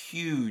seeing a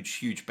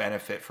huge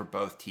benefit for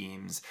both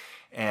teams.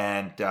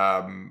 And,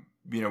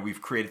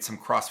 we've created some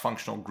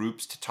cross-functional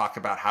groups to talk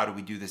about how do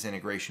we do this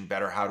integration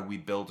better? How do we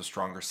build a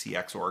stronger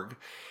CX org?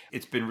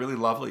 It's been really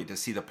lovely to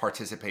see the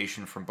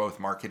participation from both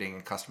marketing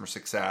and customer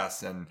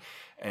success,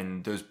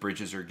 and those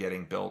bridges are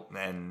getting built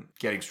and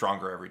getting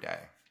stronger every day.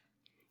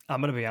 I'm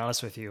going to be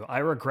honest with you. I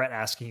regret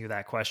asking you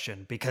that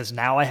question because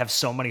now I have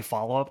so many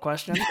follow-up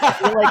questions. I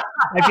feel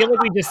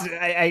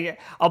like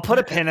I'll put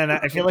a pin in it.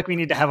 I feel like we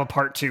need to have a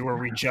part 2 where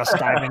we just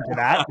dive into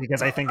that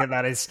because I think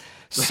that is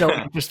so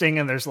interesting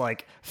and there's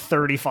like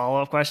 30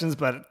 follow-up questions,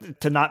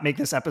 but to not make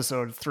this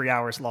episode 3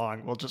 hours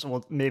long,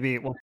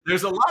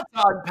 there's a lot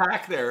to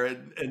unpack there,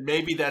 and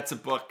maybe that's a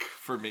book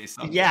for me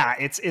someday. Yeah,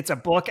 it's a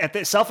book.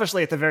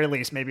 Selfishly, at the very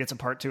least, maybe it's a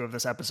part 2 of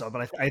this episode,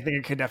 but I think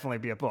it could definitely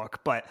be a book.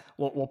 But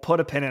we'll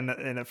put a pin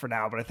in it for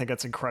now. But I think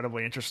that's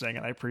incredibly interesting,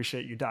 and I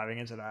appreciate you diving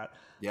into that.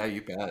 Yeah,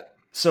 you bet.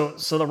 So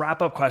the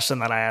wrap-up question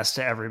that I asked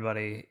to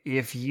everybody: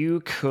 if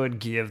you could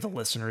give the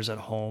listeners at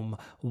home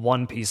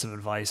one piece of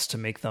advice to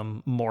make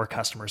them more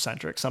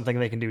customer-centric, something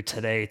they can do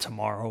today,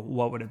 tomorrow,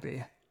 what would it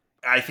be?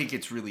 I think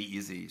it's really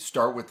easy.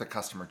 Start with the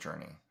customer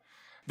journey.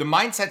 The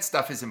mindset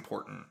stuff is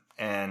important.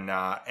 And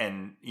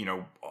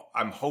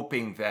I'm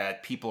hoping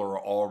that people are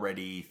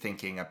already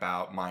thinking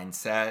about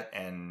mindset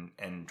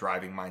and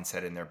driving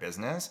mindset in their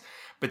business,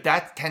 but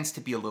that tends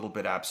to be a little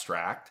bit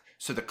abstract.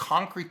 So the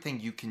concrete thing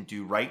you can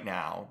do right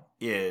now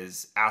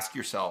is ask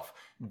yourself,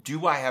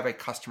 do I have a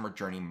customer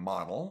journey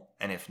model?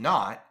 And if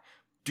not,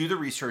 do the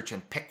research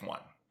and pick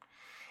one.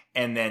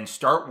 And then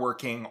start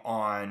working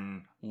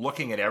on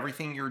looking at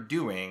everything you're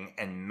doing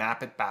and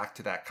map it back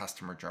to that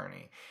customer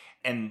journey.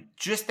 And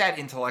just that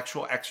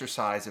intellectual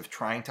exercise of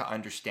trying to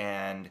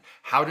understand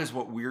how does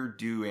what we're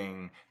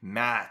doing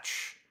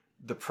match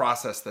the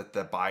process that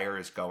the buyer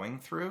is going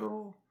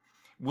through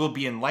will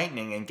be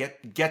enlightening and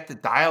get the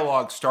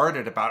dialogue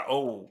started about,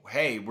 oh,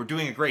 hey, we're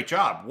doing a great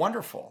job.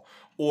 Wonderful.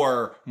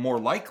 Or more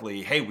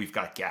likely, hey, we've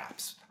got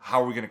gaps.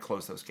 How are we going to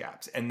close those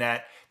gaps? And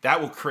that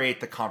will create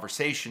the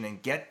conversation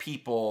and get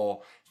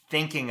people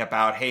thinking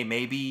about, hey,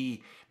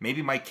 maybe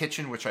my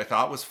kitchen, which I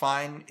thought was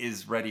fine,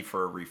 is ready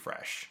for a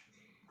refresh.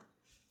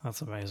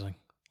 That's amazing.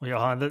 Well,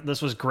 Johann,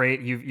 this was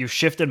great. You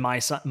shifted my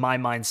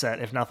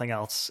mindset, if nothing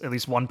else. At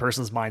least one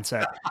person's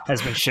mindset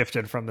has been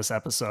shifted from this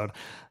episode.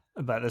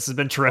 But this has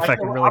been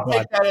terrific. I'll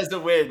take that as a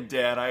win,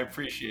 Dan. I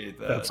appreciate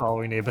that. That's all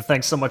we need. But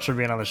thanks so much for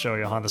being on the show,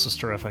 Johann. This was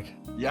terrific.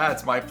 Yeah,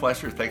 it's my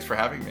pleasure. Thanks for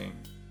having me.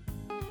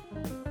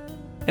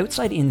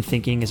 Outside-in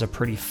thinking is a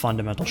pretty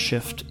fundamental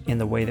shift in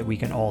the way that we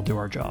can all do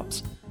our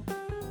jobs.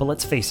 But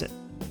let's face it,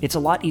 it's a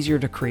lot easier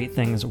to create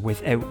things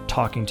without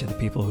talking to the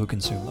people who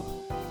consume them.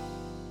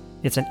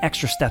 It's an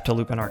extra step to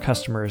loop in our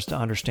customers to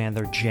understand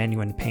their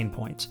genuine pain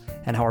points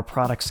and how our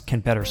products can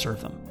better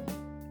serve them.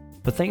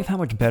 But think of how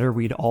much better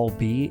we'd all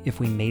be if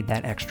we made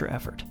that extra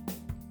effort.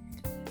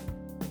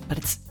 But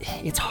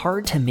it's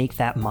hard to make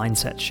that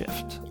mindset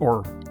shift,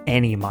 or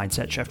any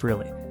mindset shift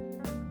really.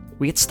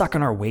 We get stuck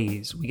in our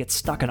ways, we get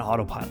stuck in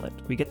autopilot,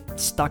 we get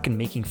stuck in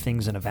making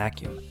things in a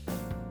vacuum.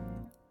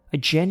 I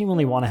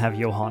genuinely want to have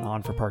Johann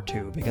on for part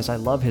 2 because I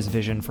love his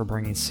vision for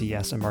bringing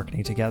CS and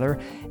marketing together,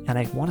 and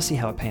I want to see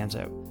how it pans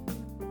out.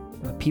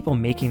 The people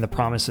making the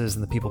promises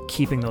and the people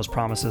keeping those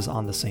promises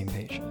on the same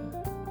page.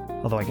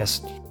 Although I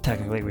guess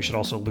technically we should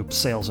also loop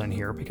sales in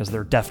here because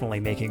they're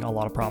definitely making a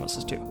lot of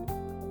promises too.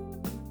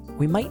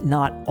 We might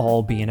not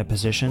all be in a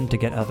position to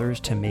get others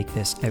to make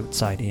this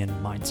outside-in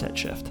mindset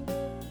shift.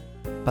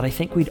 But I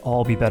think we'd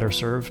all be better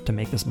served to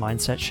make this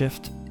mindset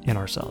shift in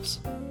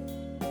ourselves.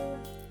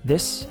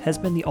 This has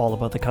been the All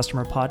About the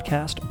Customer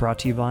podcast brought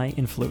to you by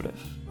Influitive.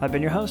 I've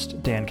been your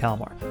host, Dan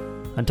Kalmar.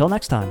 Until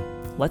next time,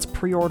 let's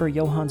pre-order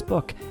Johann's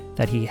book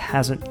that he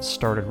hasn't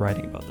started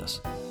writing about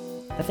this.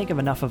 I think if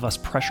enough of us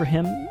pressure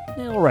him,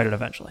 he'll write it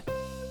eventually.